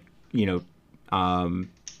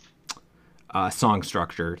song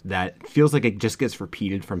structure that feels like it just gets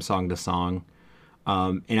repeated from song to song,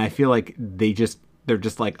 and I feel like they're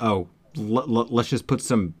just like, oh, let's just put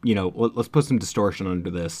some let's put some distortion under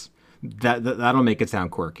this, that'll make it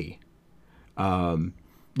sound quirky. But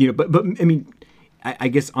I mean, I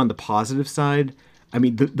guess on the positive side, I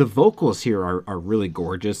mean, the vocals here are really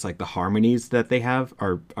gorgeous. Like the harmonies that they have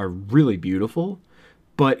are really beautiful,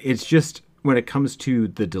 but it's just when it comes to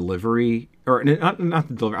the delivery, or not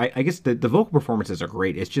the delivery, I guess the vocal performances are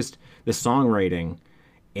great. It's just the songwriting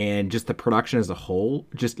and just the production as a whole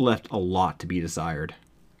just left a lot to be desired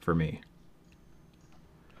for me.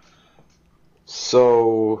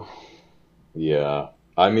 So, yeah.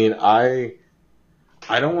 I mean, I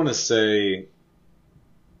don't want to say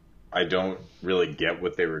I don't really get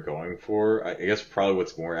what they were going for. I guess probably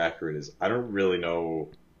what's more accurate is I don't really know.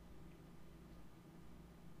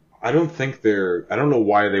 I don't know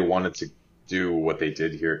why they wanted to do what they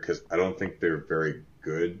did here, because I don't think they're very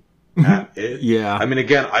good at it. Yeah. I mean,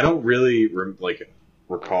 again, I don't really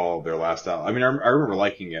recall their last album. I mean, I remember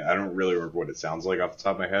liking it. I don't really remember what it sounds like off the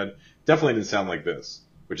top of my head. Definitely didn't sound like this,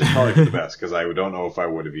 which is probably for the best, because I don't know if I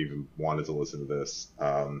would have even wanted to listen to this.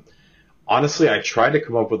 Honestly, I tried to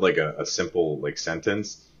come up with like a simple like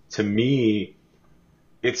sentence. To me,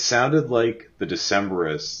 it sounded like the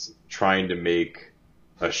Decemberists trying to make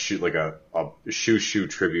a Shoo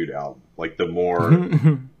tribute album, like the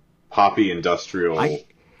more poppy industrial.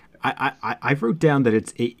 I wrote down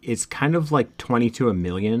that it's kind of like 22 a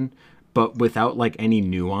Million, but without like any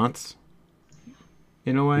nuance.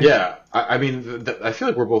 In a way. Yeah, I mean, I feel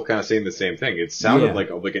like we're both kind of saying the same thing. It sounded like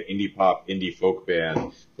an indie pop, indie folk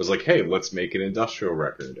band was like, "Hey, let's make an industrial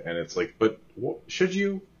record," and it's like, but should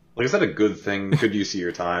you? Like, is that a good thing? Could you see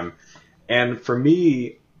your time? And for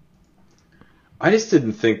me, I just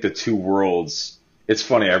didn't think the two worlds. It's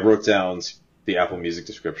funny. I wrote down the Apple Music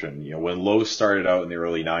description. When Low started out in the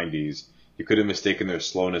early '90s, you could have mistaken their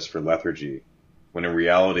slowness for lethargy, when in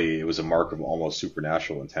reality it was a mark of almost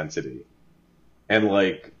supernatural intensity. And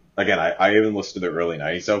like, again, I haven't listened to their early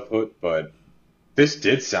 '90s output, but this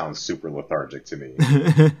did sound super lethargic to me.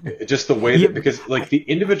 Just the way that, because like the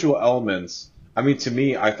individual elements, I mean, to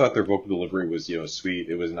me, I thought their vocal delivery was, sweet.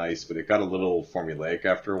 It was nice, but it got a little formulaic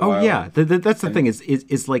after a while. Oh yeah, that's the thing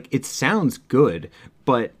is like, it sounds good,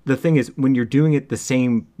 but the thing is, when you're doing it the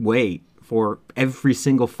same way for every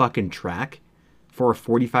single fucking track for a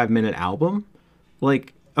 45-minute album,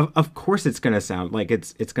 like, of course it's gonna sound like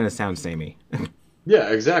it's gonna sound samey. Yeah,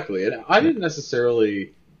 exactly. And I didn't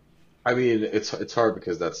necessarily. I mean, it's hard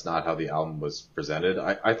because that's not how the album was presented.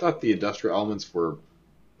 I thought the industrial elements were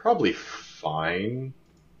probably fine.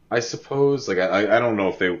 I suppose. Like I don't know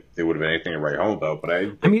if they would have been anything to write home about, but I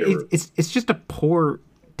I think mean, they were. it's just a poor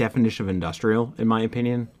definition of industrial, in my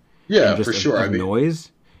opinion, Yeah, and for just sure. I of mean,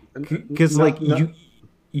 noise. Because no, like no,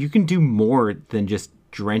 you can do more than just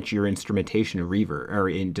drench your instrumentation in reverb or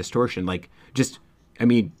in distortion. Like just, I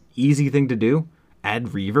mean, easy thing to do. Add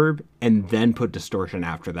reverb and then put distortion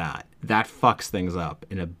after that. That fucks things up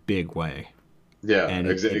in a big way, yeah, and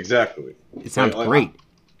exactly. it sounds Like, great.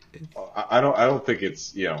 I don't think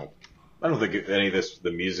it's I don't think any of this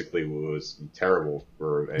the musically was terrible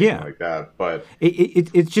or anything Yeah, like that. But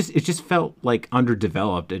it just felt like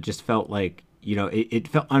underdeveloped. It just felt like it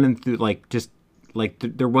felt unenthused. Like just like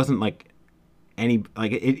there wasn't like any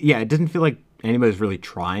like it. Yeah, it didn't feel like anybody's really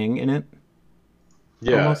trying in it.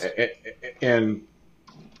 yeah, Almost. and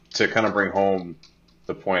to kind of bring home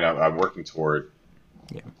the point I'm working toward,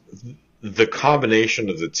 Yeah. the combination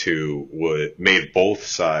of the two would made both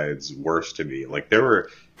sides worse to me. Like there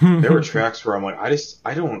were tracks where I'm like,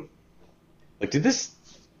 I don't like did this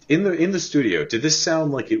in the studio, did this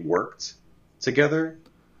sound like it worked together?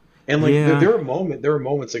 And like Yeah. there were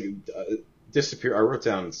moments like disappear. I wrote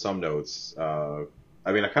down some notes.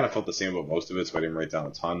 I mean, I kind of felt the same about most of it, so I didn't write down a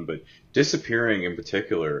ton. But disappearing in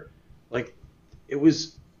particular, like it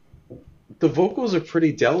was the vocals are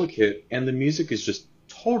pretty delicate, and the music is just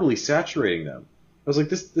totally saturating them. I was like,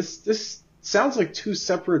 this sounds like two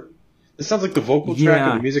separate. This sounds like the vocal track and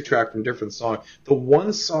Yeah. the music track from different songs. The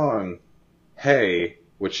one song, "Hey,"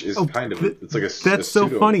 which is kind of it's like a That's so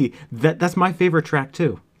pseudo funny. That's my favorite track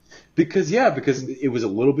too. because it was a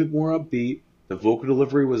little bit more upbeat. The vocal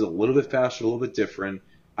delivery was a little bit faster, a little bit different.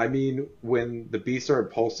 I mean, when the beat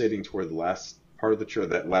started pulsating toward the last part of the track,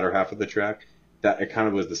 that latter half of the track, that it kind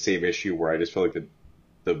of was the same issue where I just felt like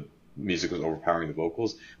the music was overpowering the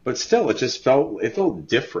vocals. But still, it felt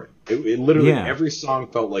different. It literally Yeah. every song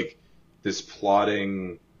felt like this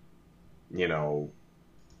plotting, you know,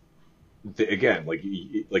 again, like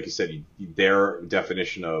you said, their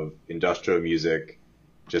definition of industrial music,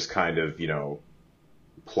 just kind of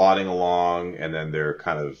plodding along, and then they're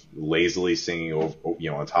kind of lazily singing over,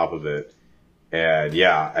 on top of it. And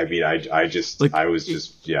yeah, I mean, Like I was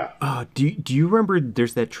just, yeah, do you remember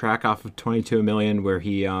there's that track off of 22 a Million where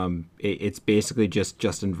he it's basically just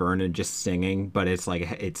Justin Vernon just singing, but it's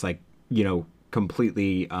like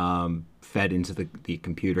completely fed into the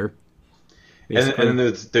computer basically. and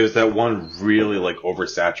then there's that one really like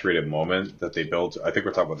oversaturated moment that they built. I think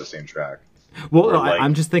we're talking about the same track. Well, Or, no, like,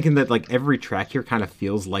 I'm just thinking that like every track here kind of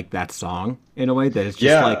feels like that song in a way that it's just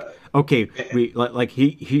yeah, like, okay, we like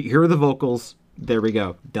he here are the vocals, there we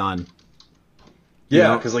go, done. You yeah,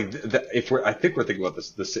 know? because like if I think we're thinking about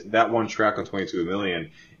this that one track on 22 a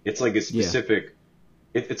Million, it's like a Yeah, specific.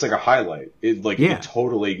 It's like a highlight. yeah,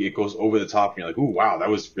 It goes over the top, and you're like, "Ooh, wow, that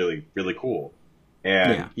was really really cool."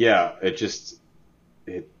 And yeah, yeah,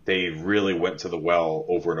 they really went to the well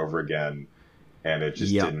over and over again, and it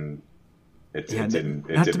just yeah, didn't yeah. it Not to didn't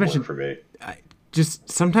work mention, for me. just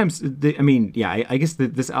sometimes I mean, yeah, I guess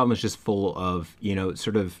this album is just full of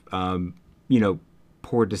sort of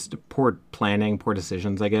poor planning, poor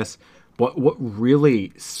decisions, I guess. What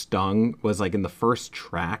really stung was like in the first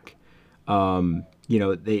track,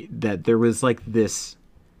 that there was like this,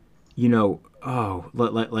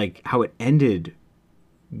 like how it ended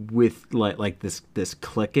with like this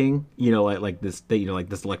clicking, like this like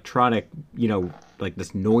this electronic, like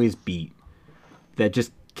this noise beat that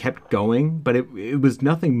just kept going, but it was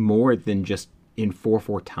nothing more than just in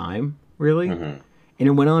 4/4 time, really. Hmm. And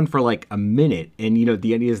it went on for like a minute, and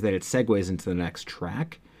the idea is that it segues into the next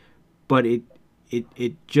track, but it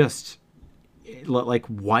just like,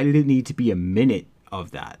 why did it need to be a minute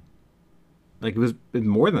of that? Like it was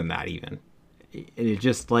more than that even, and it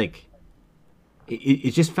just like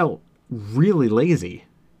it just felt really lazy.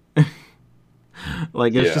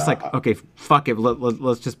 Like it's just Yeah, like, okay, fuck it,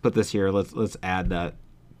 let's just put this here, let's add that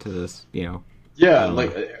to this, I yeah, don't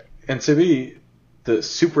know. and to me, the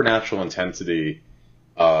supernatural intensity.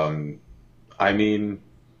 I mean,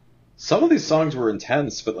 some of these songs were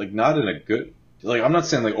intense, but like not in a good. Like I'm not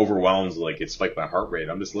saying like overwhelmed, like it spiked my heart rate.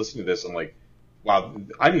 I'm just listening to this. I'm like, wow,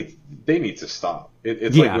 they need to stop.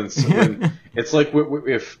 It's like Yeah. when it's like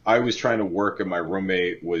if I was trying to work and my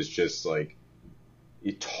roommate was just like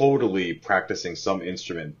totally practicing some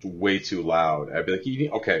instrument way too loud. I'd be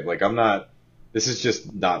like, okay, like I'm not. This is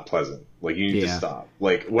just not pleasant. Like you need to Yeah, stop.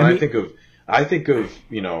 Like I when mean, I think of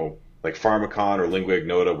like Pharmacon or Lingua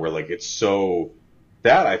Ignota, where like it's so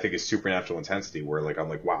that I think is supernatural intensity, where like I'm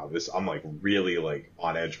like, wow, I'm like really like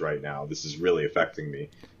on edge right now. This is really affecting me.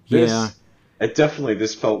 Yeah.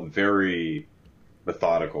 This felt very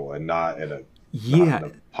methodical and not in a Yeah.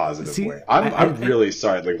 positive See, way. I'm really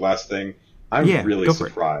sorry. Like last thing, I'm Yeah, really go for it.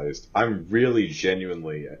 surprised. I'm really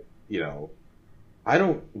genuinely, I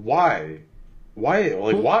don't why like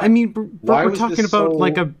Well, why I mean, why we're was talking this about so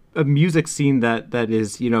like a music scene that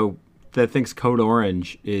is, that thinks Code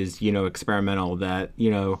Orange is, experimental, that,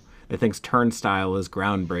 that thinks Turnstile is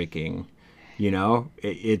groundbreaking.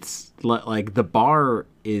 It's like the bar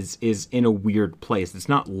is in a weird place. It's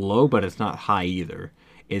not low, but it's not high either.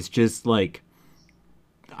 It's just like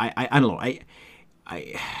I don't know.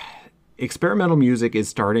 I experimental music is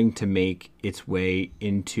starting to make its way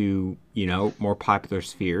into, more popular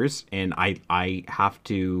spheres, and I have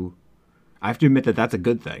to admit that that's a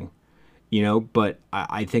good thing. But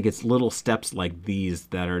I think it's little steps like these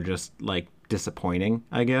that are just like disappointing,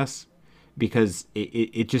 I guess, because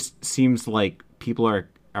it just seems like people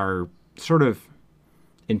are sort of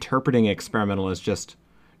interpreting experimental as just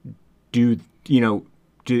like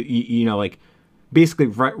basically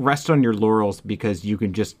rest on your laurels because you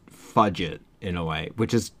can just fudge it in a way,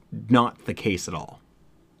 which is not the case at all.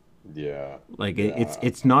 yeah Like yeah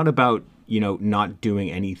it's not about not doing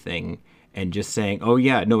anything and just saying, oh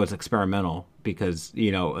yeah, no, it's experimental because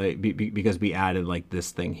because we added like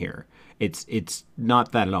this thing here. It's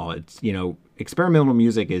not that at all. It's experimental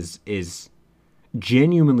music is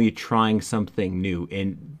genuinely trying something new,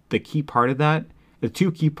 and the key part of that, the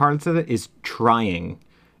two key parts of it, is trying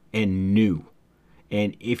and new.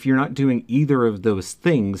 And if you're not doing either of those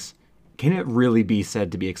things, can it really be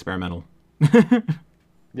said to be experimental?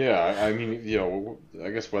 yeah. I mean, I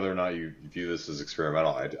guess whether or not you view this as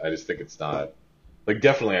experimental, I just think it's not. Like,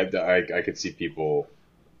 definitely, I could see people.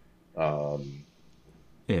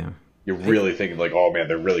 Yeah. You're really thinking like, oh man,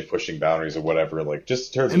 they're really pushing boundaries or whatever. Like,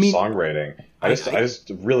 just in terms I of mean, songwriting, I just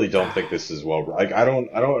really don't think this is well. Like, I don't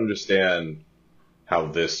understand how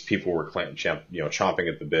this people were chomping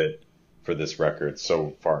at the bit for this record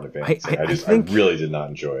so far in advance. I really did not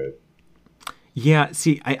enjoy it. Yeah.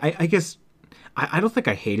 See, I guess I don't think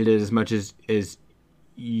I hated it as much as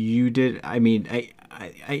you did. I mean,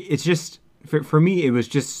 it's just for me, it was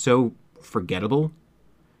just so forgettable.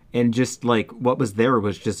 And just like what was there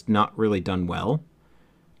was just not really done well.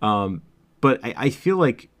 But I feel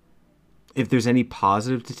like if there's any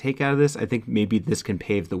positive to take out of this, I think maybe this can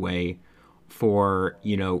pave the way for,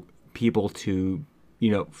 people to,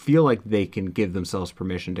 feel like they can give themselves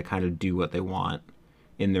permission to kind of do what they want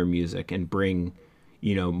in their music and bring,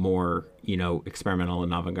 more, experimental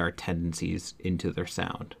and avant-garde tendencies into their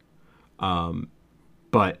sound.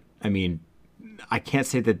 But I mean, I can't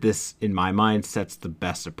say that this, in my mind, sets the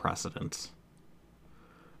best of precedents.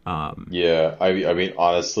 Yeah, I mean,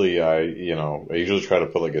 honestly, I usually try to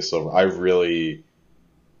put like a silver. I really,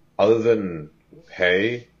 other than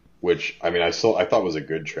Hey, which I mean, I thought was a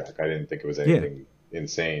good track. I didn't think it was anything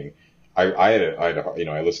insane. I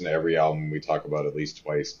listened to every album we talk about at least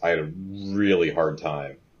twice. I had a really hard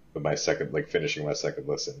time with finishing my second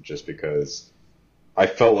listen, just because I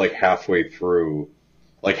felt like halfway through,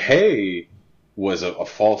 like Hey was a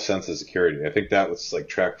false sense of security. I think that was like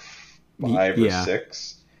track 5 or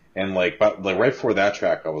 6. And but right before that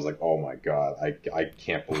track, I was like, "Oh my god, I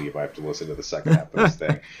can't believe I have to listen to the second half of this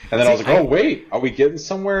thing." And then I was like, "Oh wait, are we getting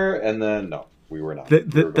somewhere?" And then no, we were not.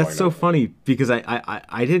 That's so funny because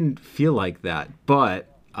I didn't feel like that, but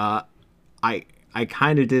I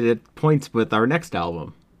kind of did at points with our next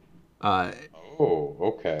album. Oh,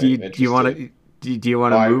 okay. Do you want to move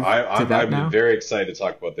to that now? I'm very excited to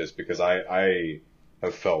talk about this because I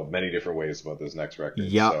have felt many different ways about this next record.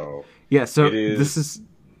 Yeah. So this is.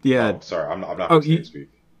 Yeah. Oh, sorry, I'm not going to speak.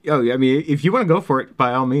 Oh, I mean, if you want to go for it,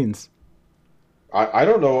 by all means. I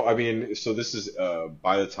don't know. I mean, so this is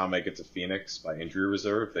By the Time I Get to Phoenix by Injury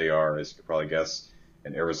Reserve. They are, as you could probably guess,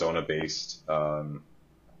 an Arizona-based. I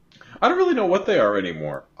don't really know what they are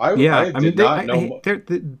anymore. I did not know.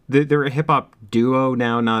 They're a hip hop duo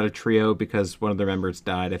now, not a trio, because one of their members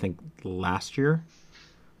died, I think, last year.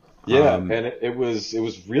 Yeah, and it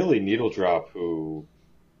was really Needle Drop who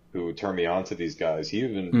turned me on to these guys. He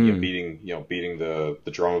even beating the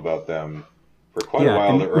drum about them for quite a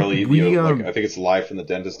while. The early, I think it's Live from the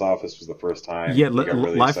Dentist Office was the first time. Yeah,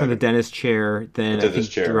 Live from the Dentist Chair. Then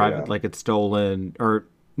Drive It Like It's Stolen, or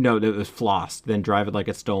no, it was Floss. Then Drive It Like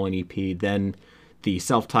It's Stolen EP. Then the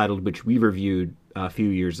self-titled, which we reviewed a few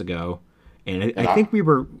years ago, and I think we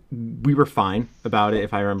were fine about it,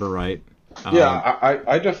 if I remember right.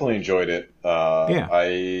 I definitely enjoyed it. I mean,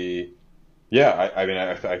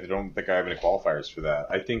 I don't think I have any qualifiers for that.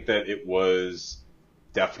 I think that it was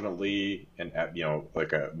definitely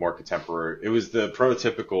like a more contemporary. It was the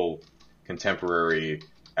prototypical contemporary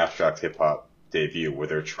abstract hip hop debut where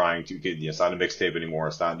they're trying to get, it's not a mixtape anymore,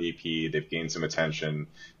 it's not an EP, they've gained some attention.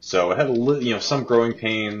 So it had some growing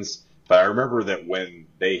pains, but I remember that when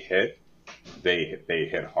they hit, they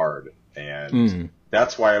hit hard. And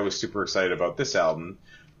that's why I was super excited about this album.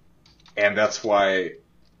 And that's why,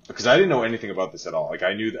 because I didn't know anything about this at all. Like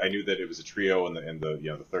I knew that it was a trio, and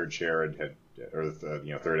the third chair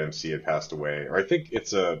the third MC had passed away, or I think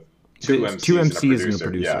it's two MCs and a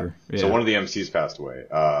producer. Yeah. So one of the MCs passed away.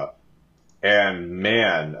 And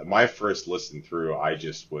man, my first listen through, I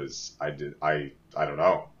don't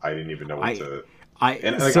know. I didn't even know what to. I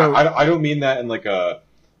don't mean that in like a.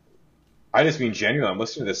 I just mean genuinely. I'm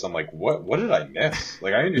listening to this. I'm like, what did I miss?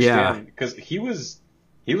 Like I understand because he was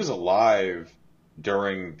alive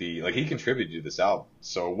during he contributed to this album,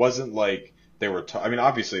 so it wasn't like they were. I mean,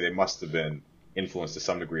 obviously they must have been influenced to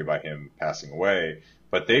some degree by him passing away,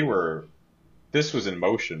 but this was in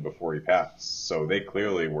motion before he passed, so they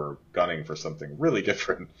clearly were gunning for something really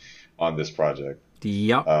different on this project.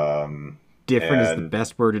 Yep. Different is the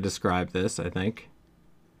best word to describe this, I think.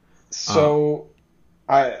 So,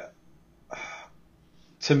 to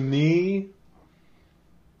me,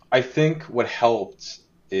 I think what helped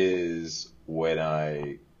is when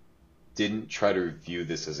I didn't try to review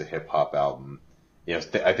this as a hip hop album. I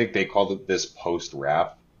think they called it this post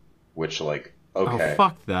rap, which okay. Oh,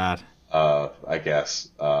 fuck that. I guess.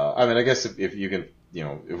 I guess if you can,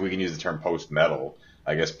 if we can use the term post metal,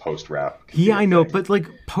 I guess post rap. Yeah, I know, but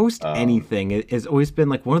post anything has always been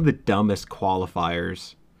one of the dumbest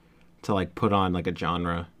qualifiers to put on a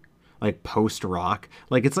genre, post rock.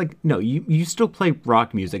 It's no, you still play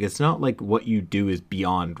rock music. It's not what you do is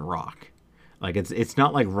beyond rock. It's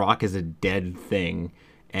not like rock is a dead thing,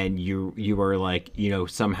 and you are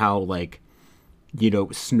somehow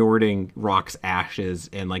snorting rock's ashes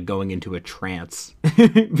and going into a trance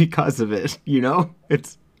because of it.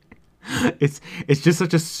 It's just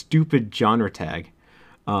such a stupid genre tag.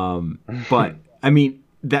 But I mean,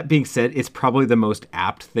 that being said, it's probably the most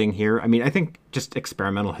apt thing here. I mean, I think just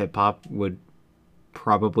experimental hip hop would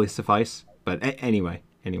probably suffice. But anyway.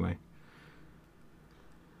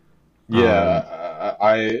 Yeah,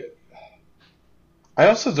 I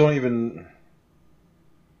also don't even.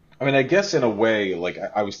 I mean, I guess in a way,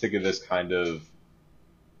 I was thinking this kind of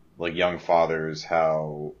Young Fathers,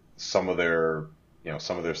 how some of their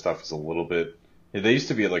stuff is a little bit. They used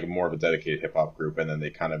to be more of a dedicated hip hop group, and then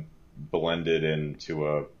they kind of blended into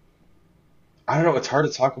a. I don't know. It's hard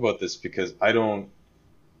to talk about this because I don't.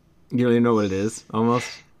 You don't even know what it is,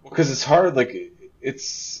 almost. Because it's hard.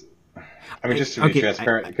 It's. I mean, just to be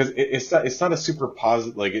transparent, because it's not a super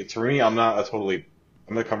positive. To me, I'm not coming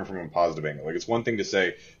from a positive angle. It's one thing to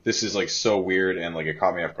say this is so weird and it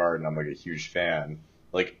caught me off guard and I'm a huge fan.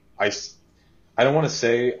 I don't want to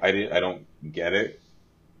say I don't get it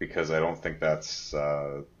because I don't think that's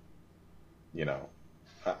I don't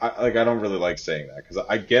really like saying that because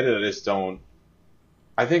I get it. I just don't.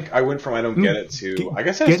 I think I went from I don't get it to I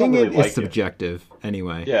guess I just don't really like it. Getting it is subjective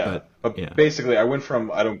anyway. Yeah, but basically I went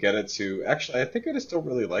from I don't get it to actually I think I just don't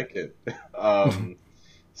really like it.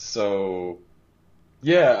 So.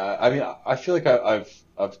 Yeah, I mean, I feel like I've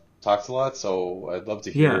talked a lot, so I'd love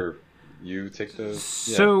to hear you take the. Yeah.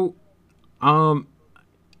 So, oh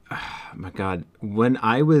my God, when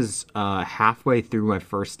I was halfway through my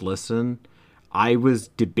first listen, I was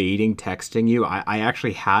debating texting you. I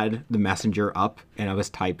actually had the messenger up and I was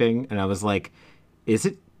typing, and I was like, "Is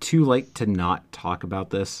it too late to not talk about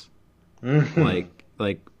this?" I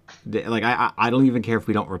don't even care if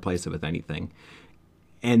we don't replace it with anything.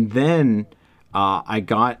 And then. I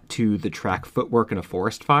got to the track Footwork in a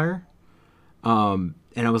Forest Fire. And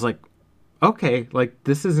I was like, okay,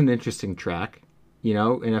 this is an interesting track,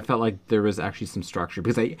 and I felt like there was actually some structure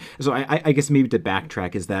because I guess maybe to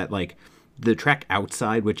backtrack is that the track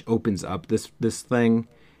Outside, which opens up this thing,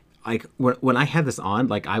 when I had this on,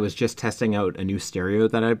 I was just testing out a new stereo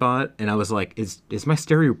that I bought, and I was like, is my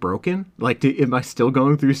stereo broken? Am I still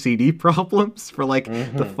going through CD problems for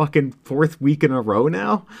the fucking fourth week in a row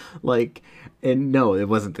now? And no, it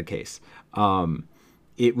wasn't the case.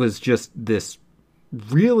 It was just this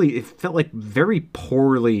really, it felt like very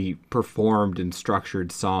poorly performed and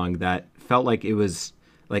structured song that felt like it was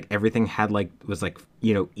everything had was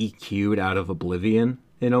EQ'd out of oblivion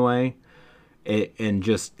in a way. And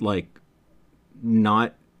just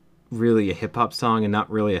not really a hip hop song and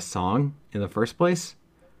not really a song in the first place.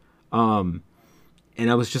 And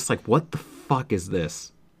I was just like, what the fuck is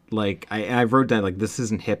this? like I wrote down like this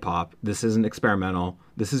isn't hip hop, this isn't experimental,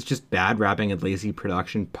 this is just bad rapping and lazy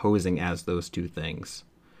production posing as those two things.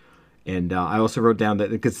 And I also wrote down that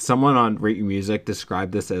because someone on Rate Your Music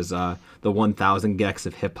described this as the 1,000 gecs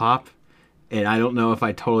of hip hop, and I don't know if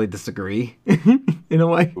I totally disagree in a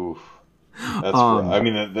way. Oof. That's rough. I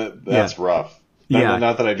mean, that's rough.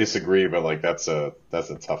 Not that I disagree, but like that's a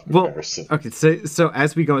tough comparison. Well, okay, so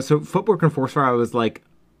as we go, so Footwork and Force Fire, I was like,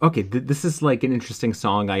 okay, this is like an interesting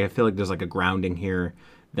song. I feel like there's like a grounding here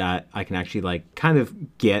that I can actually like kind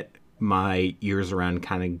of get my ears around,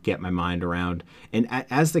 kind of get my mind around. And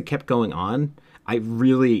as they kept going on, I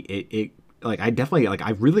really I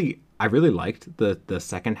really liked the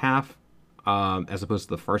second half as opposed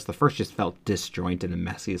to the first. The first just felt disjointed and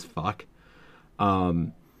messy as fuck.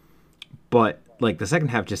 But like the second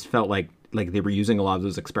half just felt like they were using a lot of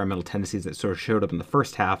those experimental tendencies that sort of showed up in the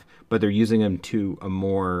first half, but they're using them to a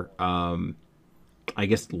more I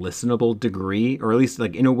guess listenable degree, or at least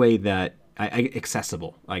like in a way that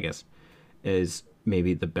accessible, I guess, is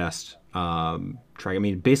maybe the best track. I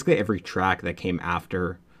mean, basically every track that came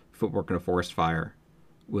after Footwork and a Forest Fire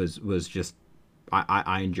was just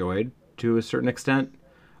I enjoyed to a certain extent.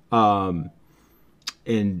 And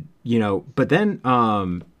but then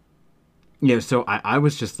so I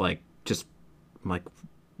was just like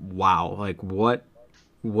wow, like what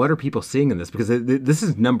are people seeing in this? Because this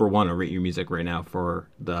is number one on Rate Your Music right now for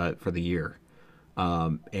the year.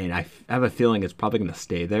 And I have a feeling it's probably going to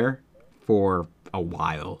stay there for a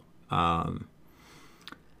while.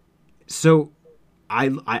 So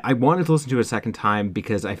I wanted to listen to it a second time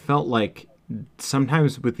because I felt like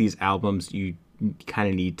sometimes with these albums, you kind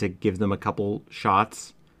of need to give them a couple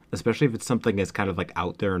shots, especially if it's something as kind of like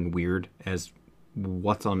out there and weird as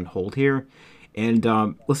what's on hold here. And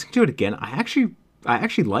listening to it again, I actually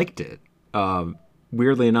liked it,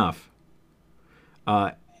 weirdly enough.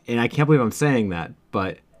 And I can't believe I'm saying that,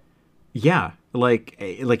 but yeah, like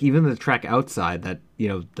even the track Outside that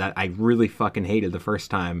that I really fucking hated the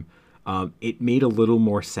first time, it made a little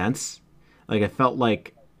more sense. Like I felt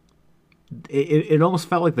like it almost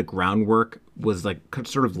felt like the groundwork was like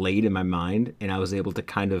sort of laid in my mind, and I was able to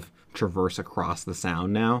kind of traverse across the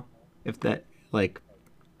sound now, if that like.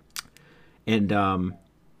 And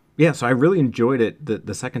yeah, so I really enjoyed it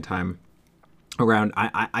the second time around.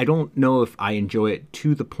 I don't know if I enjoy it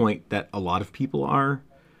to the point that a lot of people are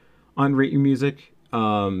on Rate Your Music,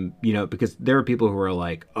 because there are people who are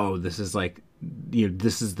like, oh, this is like,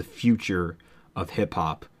 this is the future of hip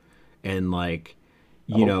hop, and like,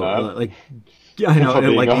 like, yeah, I know,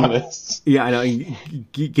 like, honest. Yeah, I know,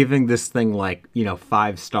 giving this thing like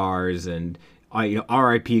 5 stars and.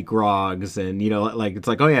 R.I.P. Groggs, and like it's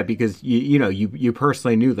like, oh yeah, because you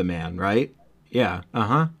personally knew the man, right? Yeah,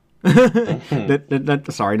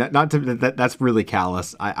 sorry, not to that's really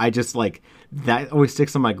callous. I just like that always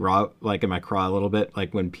sticks on my in my craw a little bit,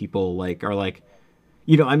 like when people like are like,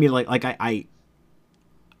 I mean, like I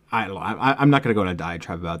don't know. I'm not gonna go on a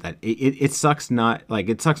diatribe about that. It sucks. Not like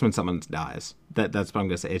it sucks when someone dies. That's what I'm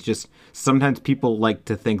gonna say. It's just sometimes people like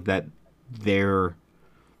to think that they're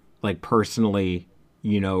like personally,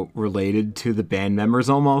 related to the band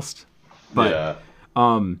members almost. But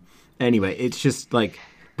anyway, it's just like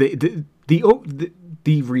the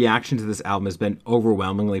reaction to this album has been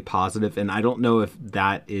overwhelmingly positive, and I don't know if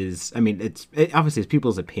that is. I mean, obviously it's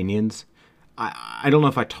people's opinions. I don't know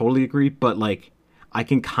if I totally agree, but like I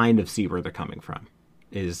can kind of see where they're coming from.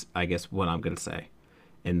 Is I guess what I'm gonna say,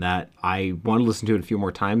 and that I want to listen to it a few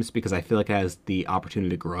more times because I feel like it has the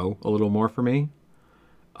opportunity to grow a little more for me.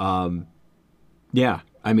 Yeah,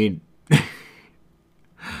 I mean,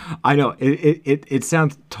 I know it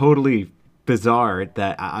sounds totally bizarre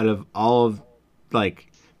that out of all of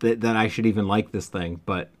like that I should even like this thing,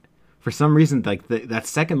 but for some reason, like that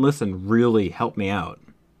second listen really helped me out.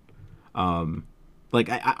 Like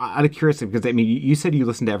I out of curiosity, because I mean, you said you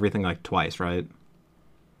listened to everything like twice, right?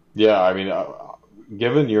 Yeah, I mean,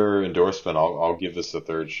 given your endorsement, I'll give this a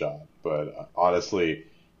third shot. But honestly,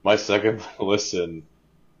 my second listen.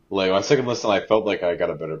 Like, on second listen, I felt like I got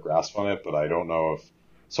a better grasp on it, but I don't know if...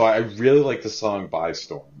 So I really like the song By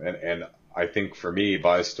Storm, and I think for me,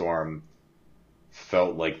 By Storm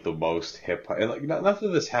felt like the most hip-hop... And like, not that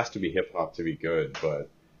this has to be hip-hop to be good, but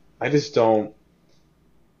I just don't...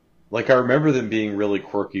 Like, I remember them being really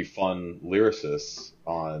quirky, fun lyricists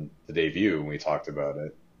on the debut when we talked about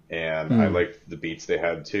it, and I liked the beats they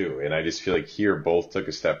had too, and I just feel like here both took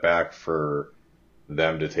a step back for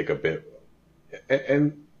them to take a bit...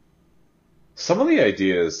 And some of the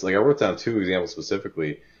ideas, like I wrote down 2 examples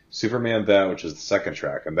specifically. Superman That, which is the second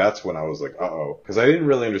track, and that's when I was like, uh-oh. Because I didn't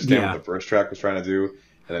really understand what the first track was trying to do,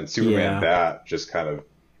 and then Superman That just kind of...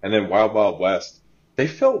 and then Wild Wild West, they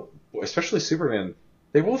felt, especially Superman,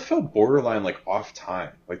 they both felt borderline like off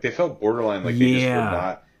time. Like they felt borderline like they just were Yeah.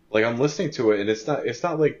 not. Like I'm listening to it, and it's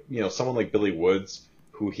not like someone like Billy Woods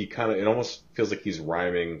who he kind of it almost feels like he's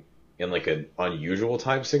rhyming in like an unusual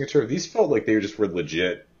time signature. These felt like they just were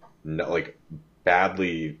legit, like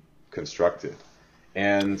badly constructed,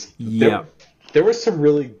 and Yeah. there was some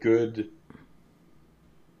really good.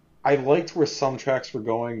 I liked where some tracks were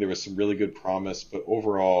going. There was some really good promise, but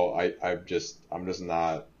overall, I'm just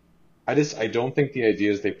not. I don't think the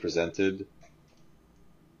ideas they presented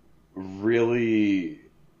really.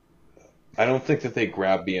 I don't think that they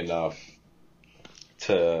grabbed me enough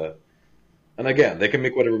to. And again, they can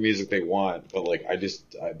make whatever music they want, but like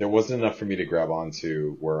there wasn't enough for me to grab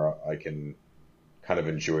onto where I can kind of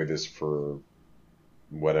enjoy this for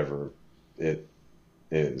whatever it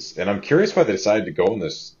is. And I'm curious why they decided to go in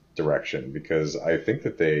this direction because I think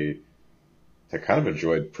that they kind of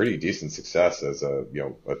enjoyed pretty decent success as a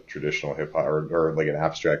traditional hip hop or like an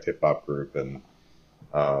abstract hip hop group. And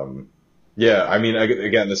yeah, I mean,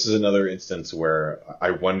 again, this is another instance where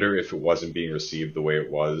I wonder if it wasn't being received the way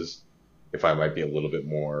it was, if I might be a little bit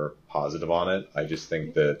more positive on it. I just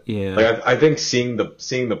think that, Yeah. like, I think seeing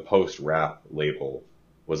the post rap label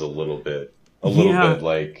was a little bit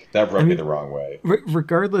like that rubbed me the wrong way.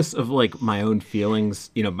 Regardless of like my own feelings,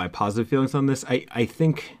 my positive feelings on this, I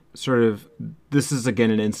think sort of this is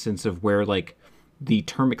again an instance of where like the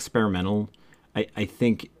term experimental, I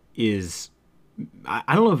think is,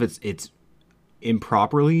 I don't know if it's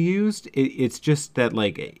improperly used. It's just that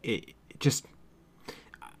like it just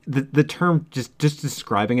the term just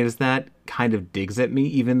describing it as that kind of digs at me,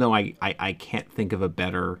 even though I can't think of a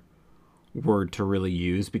better word to really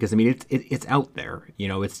use, because I mean it's out there,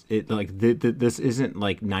 it's like this isn't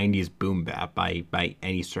like 90s boom bap by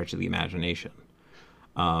any stretch of the imagination,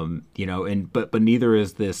 and but neither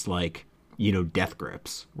is this like Death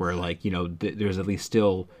Grips, where like there's at least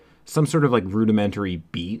still some sort of like rudimentary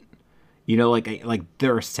beat, like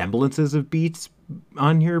there are semblances of beats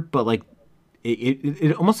on here, but like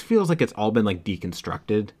it almost feels like it's all been like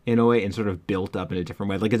deconstructed in a way and sort of built up in a different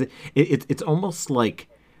way. Like it's almost like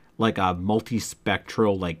a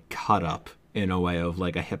multispectral like cut up in a way of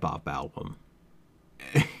like a hip hop album.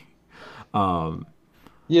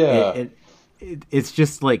 Yeah. It's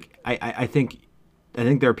just like I think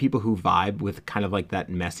there are people who vibe with kind of like that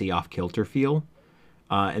messy off kilter feel,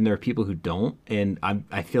 and there are people who don't, and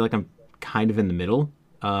I feel like I'm kind of in the middle,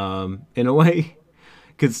 in a way.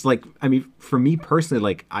 Because, like, I mean, for me personally,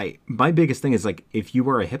 like, my biggest thing is, like, if you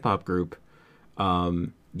are a hip-hop group,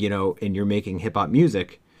 and you're making hip-hop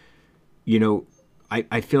music,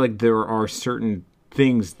 I feel like there are certain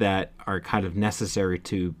things that are kind of necessary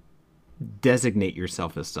to designate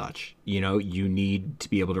yourself as such. You need to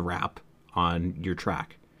be able to rap on your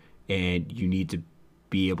track, and you need to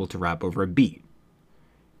be able to rap over a beat.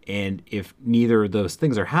 And if neither of those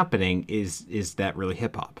things are happening, is that really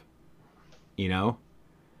hip-hop?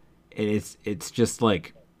 It's just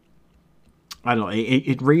like, I don't know,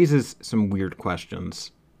 it raises some weird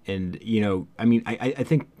questions. And, I mean, I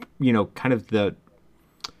think, kind of the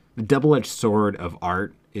double-edged sword of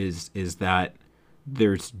art is that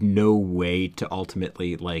there's no way to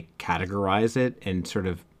ultimately like categorize it and sort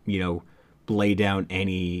of, lay down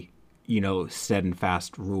any, set and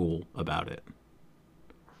fast rule about it.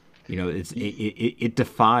 It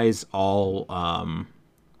defies all,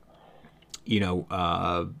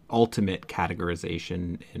 ultimate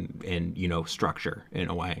categorization and structure in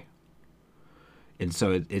a way. And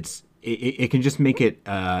so it can just make it,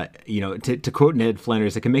 to quote Ned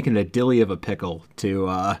Flanders, it can make an a dilly of a pickle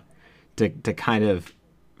to kind of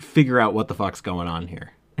figure out what the fuck's going on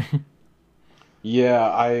here.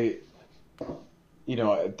 Yeah,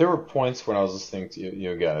 there were points when I was listening to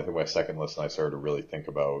again, I think my second listen, I started to really think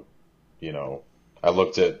about, I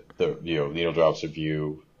looked at the, Needle Drop's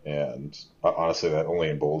review, and honestly, that only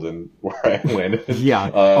emboldened where I landed. Yeah.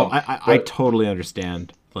 I totally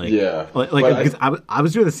understand. Like, yeah. Like because I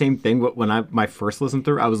was doing the same thing when my first listen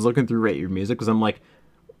through. I was looking through Rate Your Music because I'm like,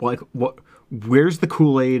 what? Where's the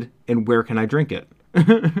Kool-Aid and where can I drink it?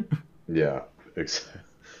 Yeah.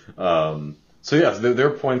 So yeah, there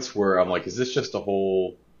are points where I'm like, is this just a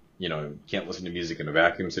whole, can't listen to music in a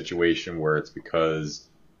vacuum situation where it's because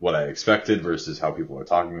what I expected versus how people are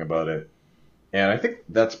talking about it? And I think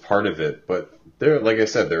that's part of it, but like I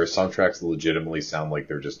said, there are some tracks that legitimately sound like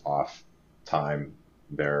they're just off time.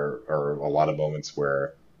 There are a lot of moments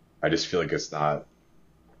where I just feel like it's not,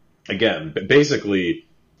 again, basically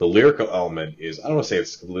the lyrical element is, I don't want to say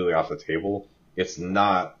it's completely off the table. It's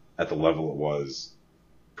not at the level it was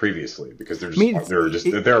previously, because I mean, there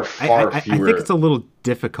are far fewer. I think it's a little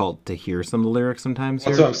difficult to hear some of the lyrics sometimes.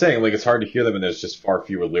 That's what I'm saying. Like, it's hard to hear them, and there's just far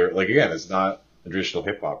fewer lyrics. Like, again, it's not a traditional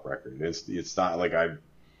hip hop record. It's not like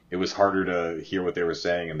it was harder to hear what they were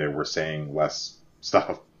saying, and they were saying less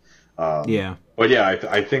stuff. Yeah. But yeah,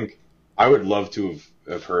 I think I would love to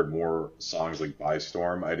have heard more songs like By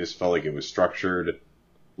Storm. I just felt like it was structured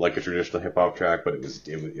like a traditional hip hop track, but it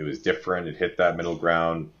was different. It hit that middle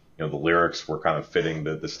ground. You know, the lyrics were kind of fitting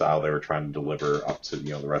the style they were trying to deliver up to,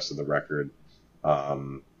 you know, the rest of the record.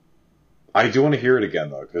 I do want to hear it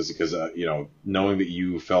again though, because you know, knowing that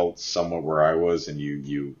you felt somewhat where I was, and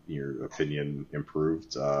your opinion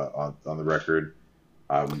improved on the record,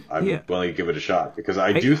 I'm willing to give it a shot, because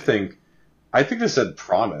I think this had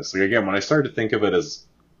promise. Like, again, when I started to think of it as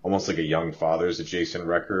almost like a Young Fathers adjacent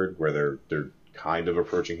record, where they're kind of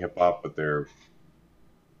approaching hip hop,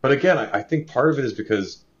 but again, I think part of it is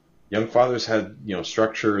because Young Fathers had, you know,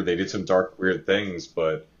 structure. They did some dark, weird things,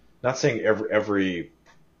 but not saying every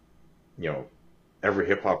you know, every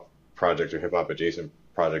hip hop project or hip hop adjacent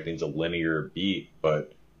project needs a linear beat,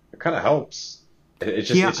 but it kind of helps. It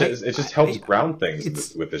just helps ground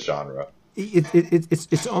things with this genre.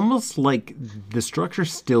 It's almost like the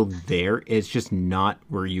structure's still there. It's just not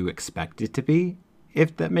where you expect it to be,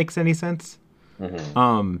 if that makes any sense.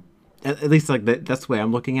 Mm-hmm. At least like that's the way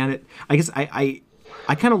I'm looking at it. I guess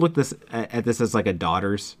I kind of look at this as like a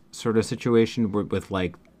Daughters sort of situation with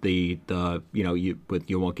like the you know, you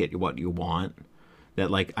won't get what you want. That,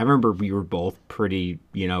 like, I remember we were both pretty,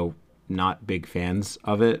 you know, not big fans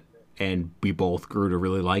of it, and we both grew to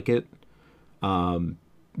really like it.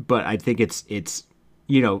 But I think it's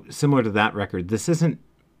you know, similar to that record. This isn't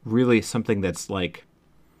really something that's like,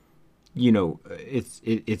 you know,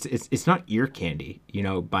 it's not ear candy, you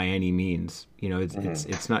know, by any means. You know, it's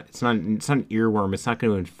not an earworm. It's not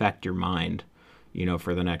going to infect your mind, you know,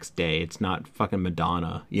 for the next day. It's not fucking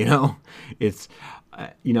Madonna, you know. It's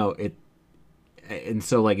you know, it, and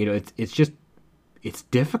so, like, you know, it's just, it's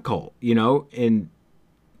difficult, you know. And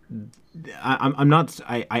I'm not,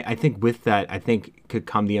 I think with that, I think could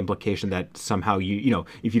come the implication that somehow you know,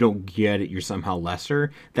 if you don't get it, you're somehow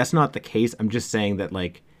lesser. That's not the case. I'm just saying that,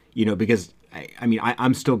 like, you know, because I mean,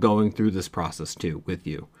 I'm still going through this process too with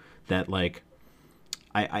you, that, like,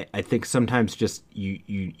 I think sometimes just you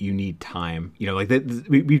need time, you know, like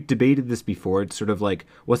we've debated this before. It's sort of like,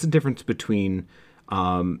 what's the difference between,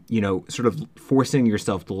 you know, sort of forcing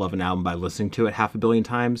yourself to love an album by listening to it 500 million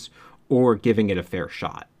times, or giving it a fair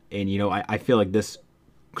shot. And, you know, I feel like this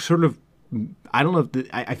sort of, I don't know if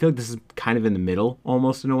I feel like this is kind of in the middle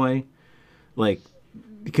almost, in a way, like,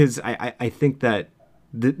 because I think that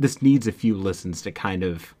this needs a few listens to kind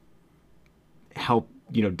of help,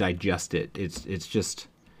 you know, digest it. It's just,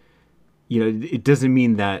 you know, it doesn't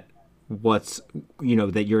mean that you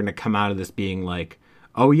know, that you're going to come out of this being like,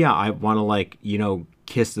 oh yeah, I want to, like, you know,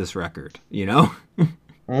 kiss this record, you know.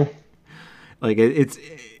 Like,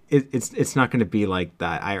 it's not going to be like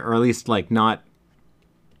that, or at least, like, not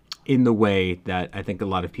in the way that I think a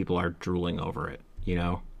lot of people are drooling over it, you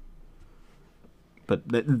know. But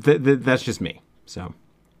that's just me. So.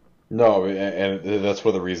 No, and that's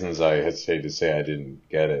one of the reasons I hesitate to say I didn't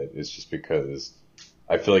get it. It's just because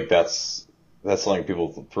I feel like that's something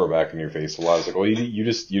people throw back in your face a lot. It's like, well, you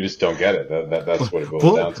just don't get it. That's what it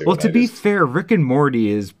boils down to. Well, to be fair, Rick and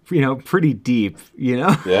Morty is, you know, pretty deep, you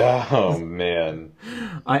know. Yeah. Oh man.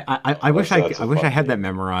 I wish I had that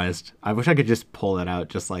memorized. I wish I could just pull it out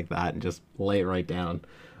just like that and just lay it right down.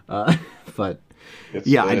 But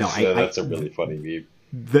I know. That's a really funny meme.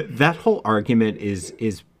 That whole argument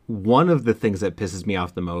is one of the things that pisses me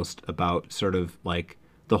off the most about sort of like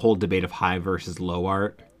the whole debate of high versus low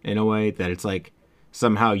art, in a way, that it's like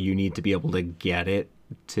somehow you need to be able to get it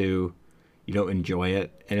to, you know, enjoy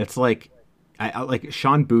it. And it's like, I like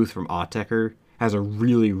Sean Booth from Autechre has a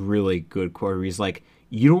really, really good quote where he's like,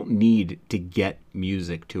 you don't need to get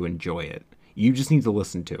music to enjoy it. You just need to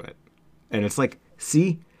listen to it. And it's like,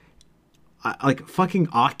 see, like fucking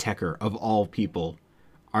Autechre of all people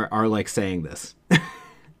are like saying this.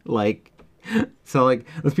 Like, so, like,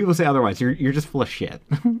 if people say otherwise, you're just full of shit.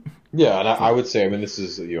 Yeah, and I would say, I mean, this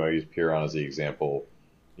is, you know, I use Piron as the example.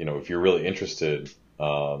 You know, if you're really interested,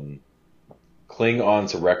 cling on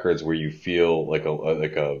to records where you feel like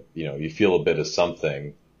a you know, you feel a bit of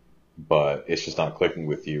something, but it's just not clicking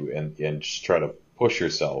with you, and just try to push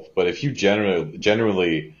yourself. But if you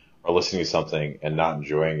generally are listening to something and not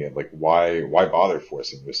enjoying it, like, why bother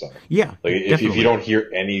forcing yourself? Yeah, like, if you don't hear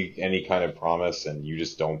any kind of promise and you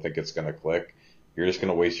just don't think it's gonna click, you're just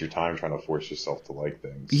gonna waste your time trying to force yourself to like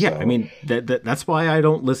things. Yeah, I So mean that's why I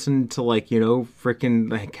don't listen to like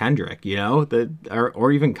freaking like Kendrick,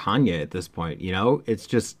 or even Kanye at this point. It's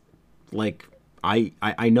just like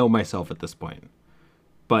I know myself at this point.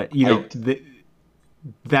 But I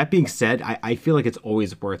that being said, I feel like it's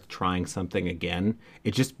always worth trying something again.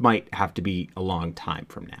 It just might have to be a long time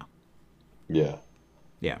from now. yeah.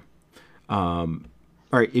 Yeah. All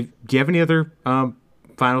right. Do you have any other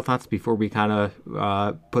final thoughts before we kind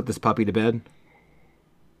of put this puppy to bed?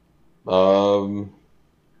 Um,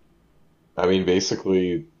 I mean,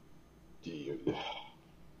 basically,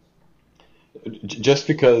 just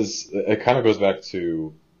because it kind of goes back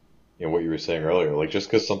to what you were saying earlier, like just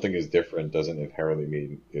because something is different doesn't inherently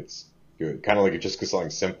mean it's good. Kind of like just because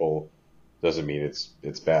something's simple doesn't mean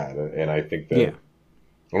it's bad. And I think Yeah. that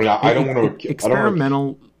I mean I don't want to I don't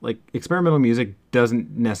want to. Experimental music doesn't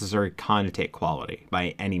necessarily connotate quality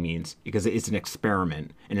by any means because it's an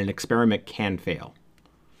experiment, and an experiment can fail.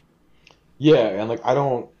 Yeah, and like I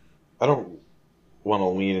don't want to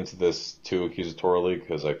lean into this too accusatorily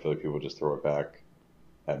because I feel like people just throw it back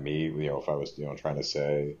at me. If I was trying to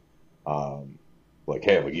say, um, like,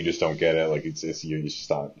 hey, like you just don't get it, like it's you just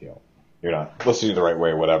not you're not listening the right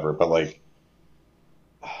way, whatever. But like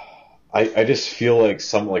I just feel like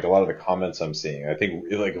a lot of the comments I'm seeing, I think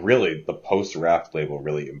like really the post rap label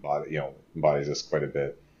really embodies this quite a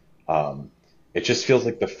bit. Um, it just feels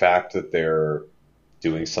like the fact that they're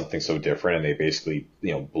doing something so different and they basically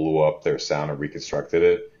blew up their sound and reconstructed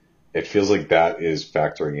it. It feels like that is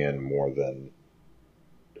factoring in more than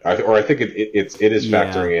I think it is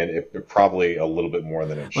Yeah. factoring in probably a little bit more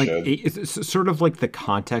than it Like should. it's sort of like the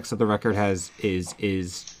context of the record is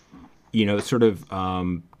sort of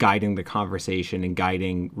guiding the conversation and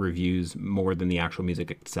guiding reviews more than the actual music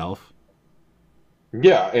itself.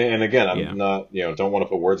 Yeah, and again, Yeah. I'm not, don't want to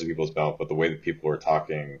put words in people's mouth, but the way that people are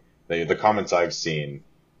talking, the comments I've seen,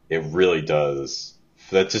 it really does.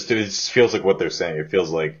 It just feels like what they're saying. It feels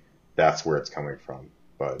like that's where it's coming from.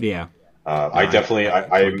 But Yeah. No, I definitely, I I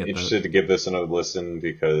totally am get that. interested to give this another listen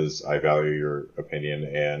because I value your opinion,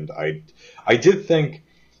 and I did think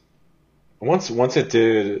once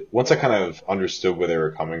I kind of understood where they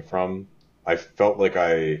were coming from, I felt like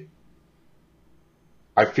I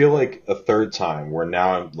feel like a third time where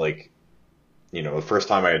now I'm like, the first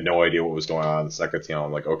time I had no idea what was going on. The second time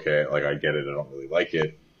I'm like, okay, like I get it. I don't really like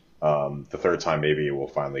it. The third time maybe it will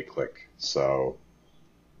finally click. So,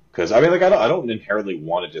 because I mean, like I don't inherently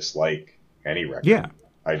want to dislike any record. Yeah.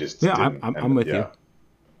 I just Yeah, didn't. I'm with you. Yeah,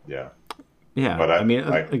 yeah. Yeah. But I mean,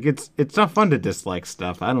 I like it's not fun to dislike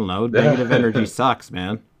stuff. I don't know. Negative energy sucks,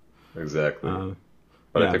 man. exactly. Uh,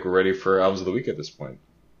 But I yeah. think we're ready for albums of the week at this point.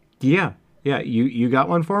 Yeah. Yeah. You got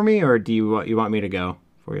one for me, or do you want me to go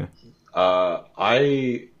for you?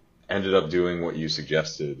 I ended up doing what you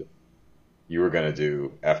suggested you were going to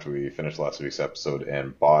do after we finished last week's episode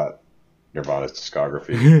and bought Nirvana's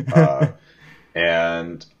discography.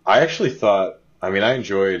 And I actually thought, I mean, I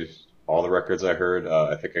enjoyed all the records I heard.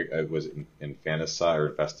 I think it was Infanticide or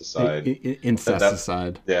Infesticide.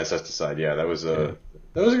 Incesticide. Yeah, Incesticide. Yeah, Yeah. that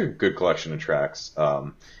was a good collection of tracks.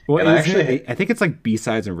 Well, And I actually, I think it's like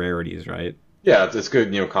B-sides and rarities, right? yeah, it's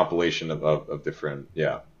good, compilation of different,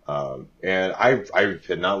 yeah. And I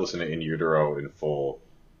had not listened to In Utero in full.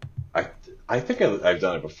 I I think I've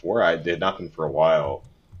done it before. I did not been for a while,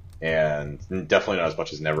 and definitely not as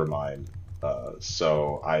much as Nevermind.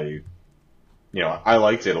 So I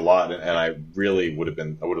liked it a lot, and I really I would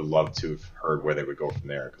have loved to have heard where they would go from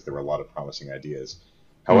there because there were a lot of promising ideas.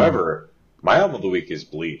 Hmm. However, my album of the week is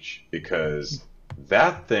Bleach because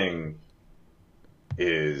that thing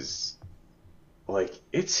is like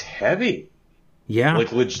it's heavy, Yeah. like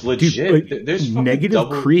Dude, legit. There's fucking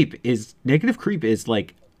double. Negative Creep is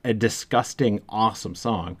like a disgusting awesome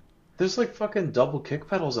song. There's like fucking double kick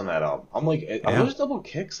pedals on that album. I'm like, are Yeah. those double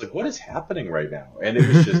kicks? Like, what is happening right now? And it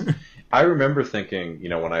was just, I remember thinking,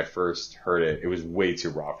 when I first heard it, it was way too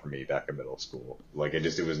raw for me back in middle school. Like, it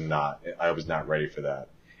was not, I was not ready for that.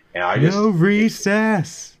 And No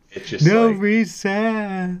recess. it's just No like,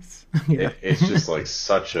 recess. Yeah. it's just like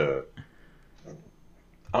such a,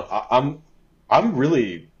 I'm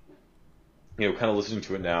really, kind of listening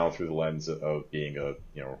to it now through the lens of being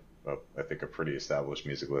I think a pretty established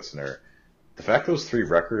music listener. The fact those three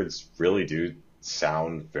records really do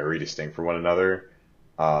sound very distinct from one another,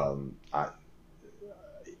 I,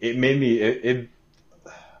 it made me,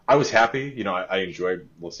 I was happy, I enjoyed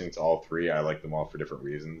listening to all three. I like them all for different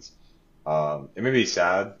reasons. It made me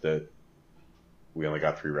sad that we only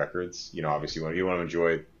got three records. Obviously you want to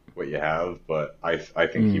enjoy what you have, but I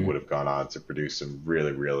think he Mm. would have gone on to produce some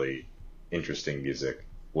really, really interesting music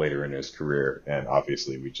later in his career, and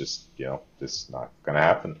obviously we just, this is not going to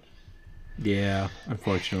happen. Yeah,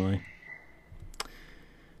 unfortunately.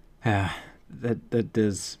 Yeah, it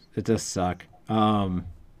does suck.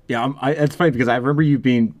 Yeah, it's funny because I remember you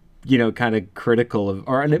being, kind of critical of,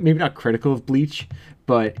 or maybe not critical of Bleach,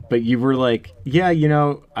 but you were like, yeah,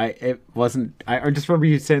 I just remember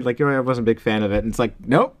you saying like, I wasn't a big fan of it, and it's like,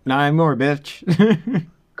 nope, not anymore, bitch.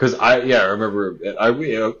 Because I remember it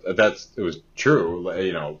was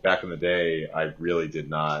true. Back in the day, I really did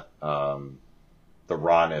not. The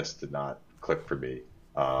rawness did not click for me.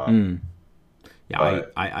 Yeah,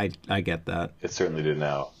 I get that. It certainly did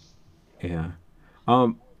now. Yeah.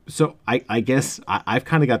 So I guess I've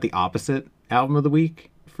kind of got the opposite album of the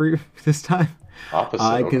week for you this time.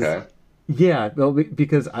 Opposite, okay. Yeah, well,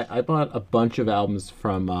 because I bought a bunch of albums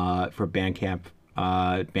from for Bandcamp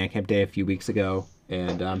Day a few weeks ago,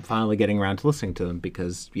 and I'm finally getting around to listening to them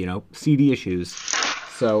because CD issues.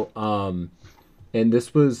 So and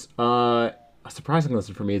this was a surprising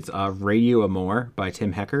listen for me. It's Radio Amore by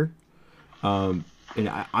Tim Hecker. And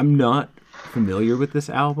I'm not familiar with this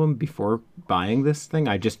album before buying this thing.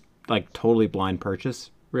 I just like totally blind purchase,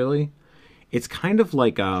 really. It's kind of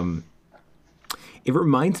like it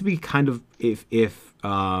reminds me kind of if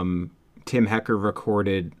Tim Hecker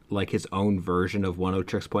recorded like his own version of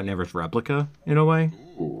 106 Point Never's Replica in a way.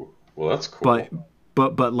 Ooh, well that's cool.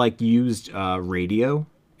 But like used radio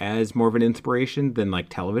as more of an inspiration than like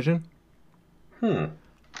television.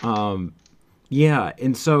 Yeah,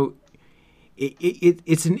 and so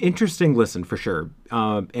it's an interesting listen for sure,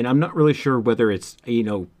 and I'm not really sure whether it's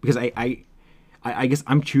because I guess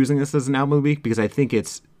I'm choosing this as an album of the week because I think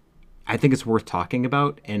it's worth talking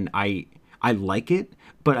about, and I like it,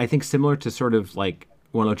 but I think similar to sort of like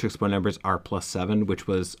 106 Point Numbers R+7, which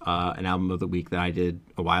was an album of the week that I did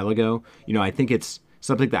a while ago. I think it's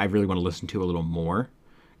something that I really want to listen to a little more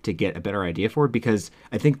to get a better idea for, because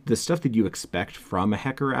I think the stuff that you expect from a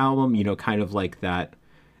Hecker album, kind of like that.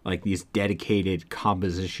 Like these dedicated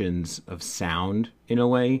compositions of sound in a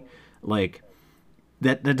way, like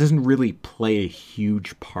that doesn't really play a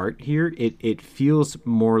huge part here. It feels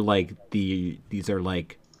more like these are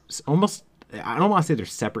like almost, I don't want to say they're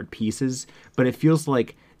separate pieces, but it feels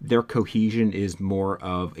like their cohesion is more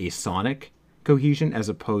of a sonic cohesion as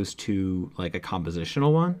opposed to like a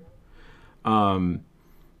compositional one.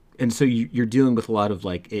 And so you're dealing with a lot of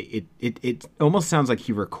like it almost sounds like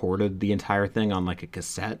he recorded the entire thing on like a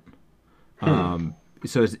cassette. So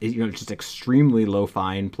it's just extremely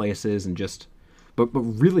lo-fi in places and just but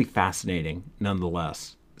really fascinating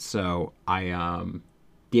nonetheless. So I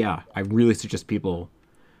really suggest people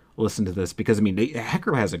listen to this because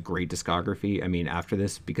Hecker has a great discography. After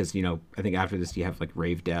this, because I think after this you have like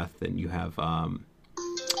Rave Death and you have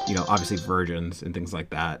obviously Virgins and things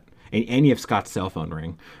like that. And you have Scott's Cell Phone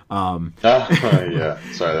Ring. Yeah.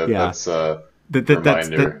 Sorry, that's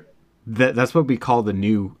reminder. That's what we call the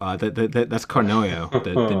new. That's Carnoyo,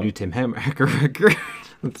 the new Tim Hecker record.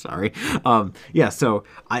 I'm sorry. Yeah. So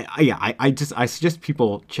I suggest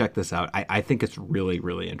people check this out. I think it's really,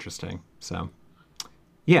 really interesting. So,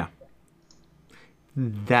 yeah.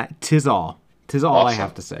 Tis all awesome. I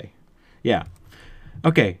have to say. Yeah.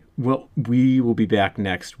 Okay. Well, we will be back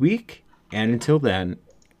next week, and until then.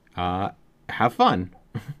 Have fun.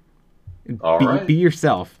 All right. Be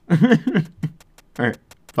yourself. All right.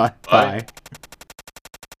 Bye. Bye.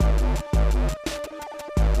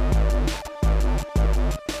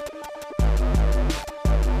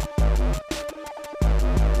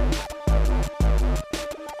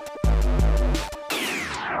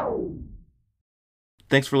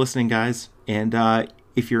 Thanks for listening, guys. And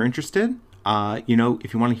if you're interested, if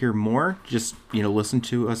you want to hear more, just listen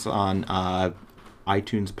to us on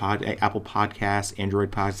iTunes, Apple Podcasts,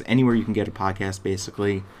 Android Podcasts, anywhere you can get a podcast,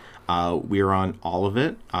 basically. We're on all of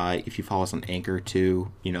it. If you follow us on Anchor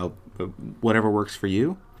too, whatever works for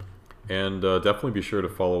you. And definitely be sure to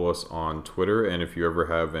follow us on Twitter. And if you ever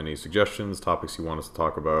have any suggestions, topics you want us to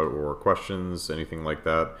talk about, or questions, anything like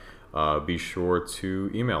that, be sure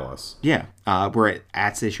to email us. Yeah, we're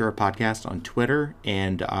at Say Sure Podcast on Twitter,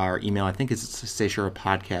 and our email, I think, is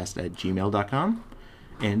saysurepodcast@gmail.com.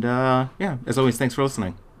 And, as always, thanks for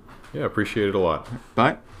listening. Yeah, appreciate it a lot.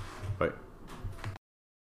 Bye.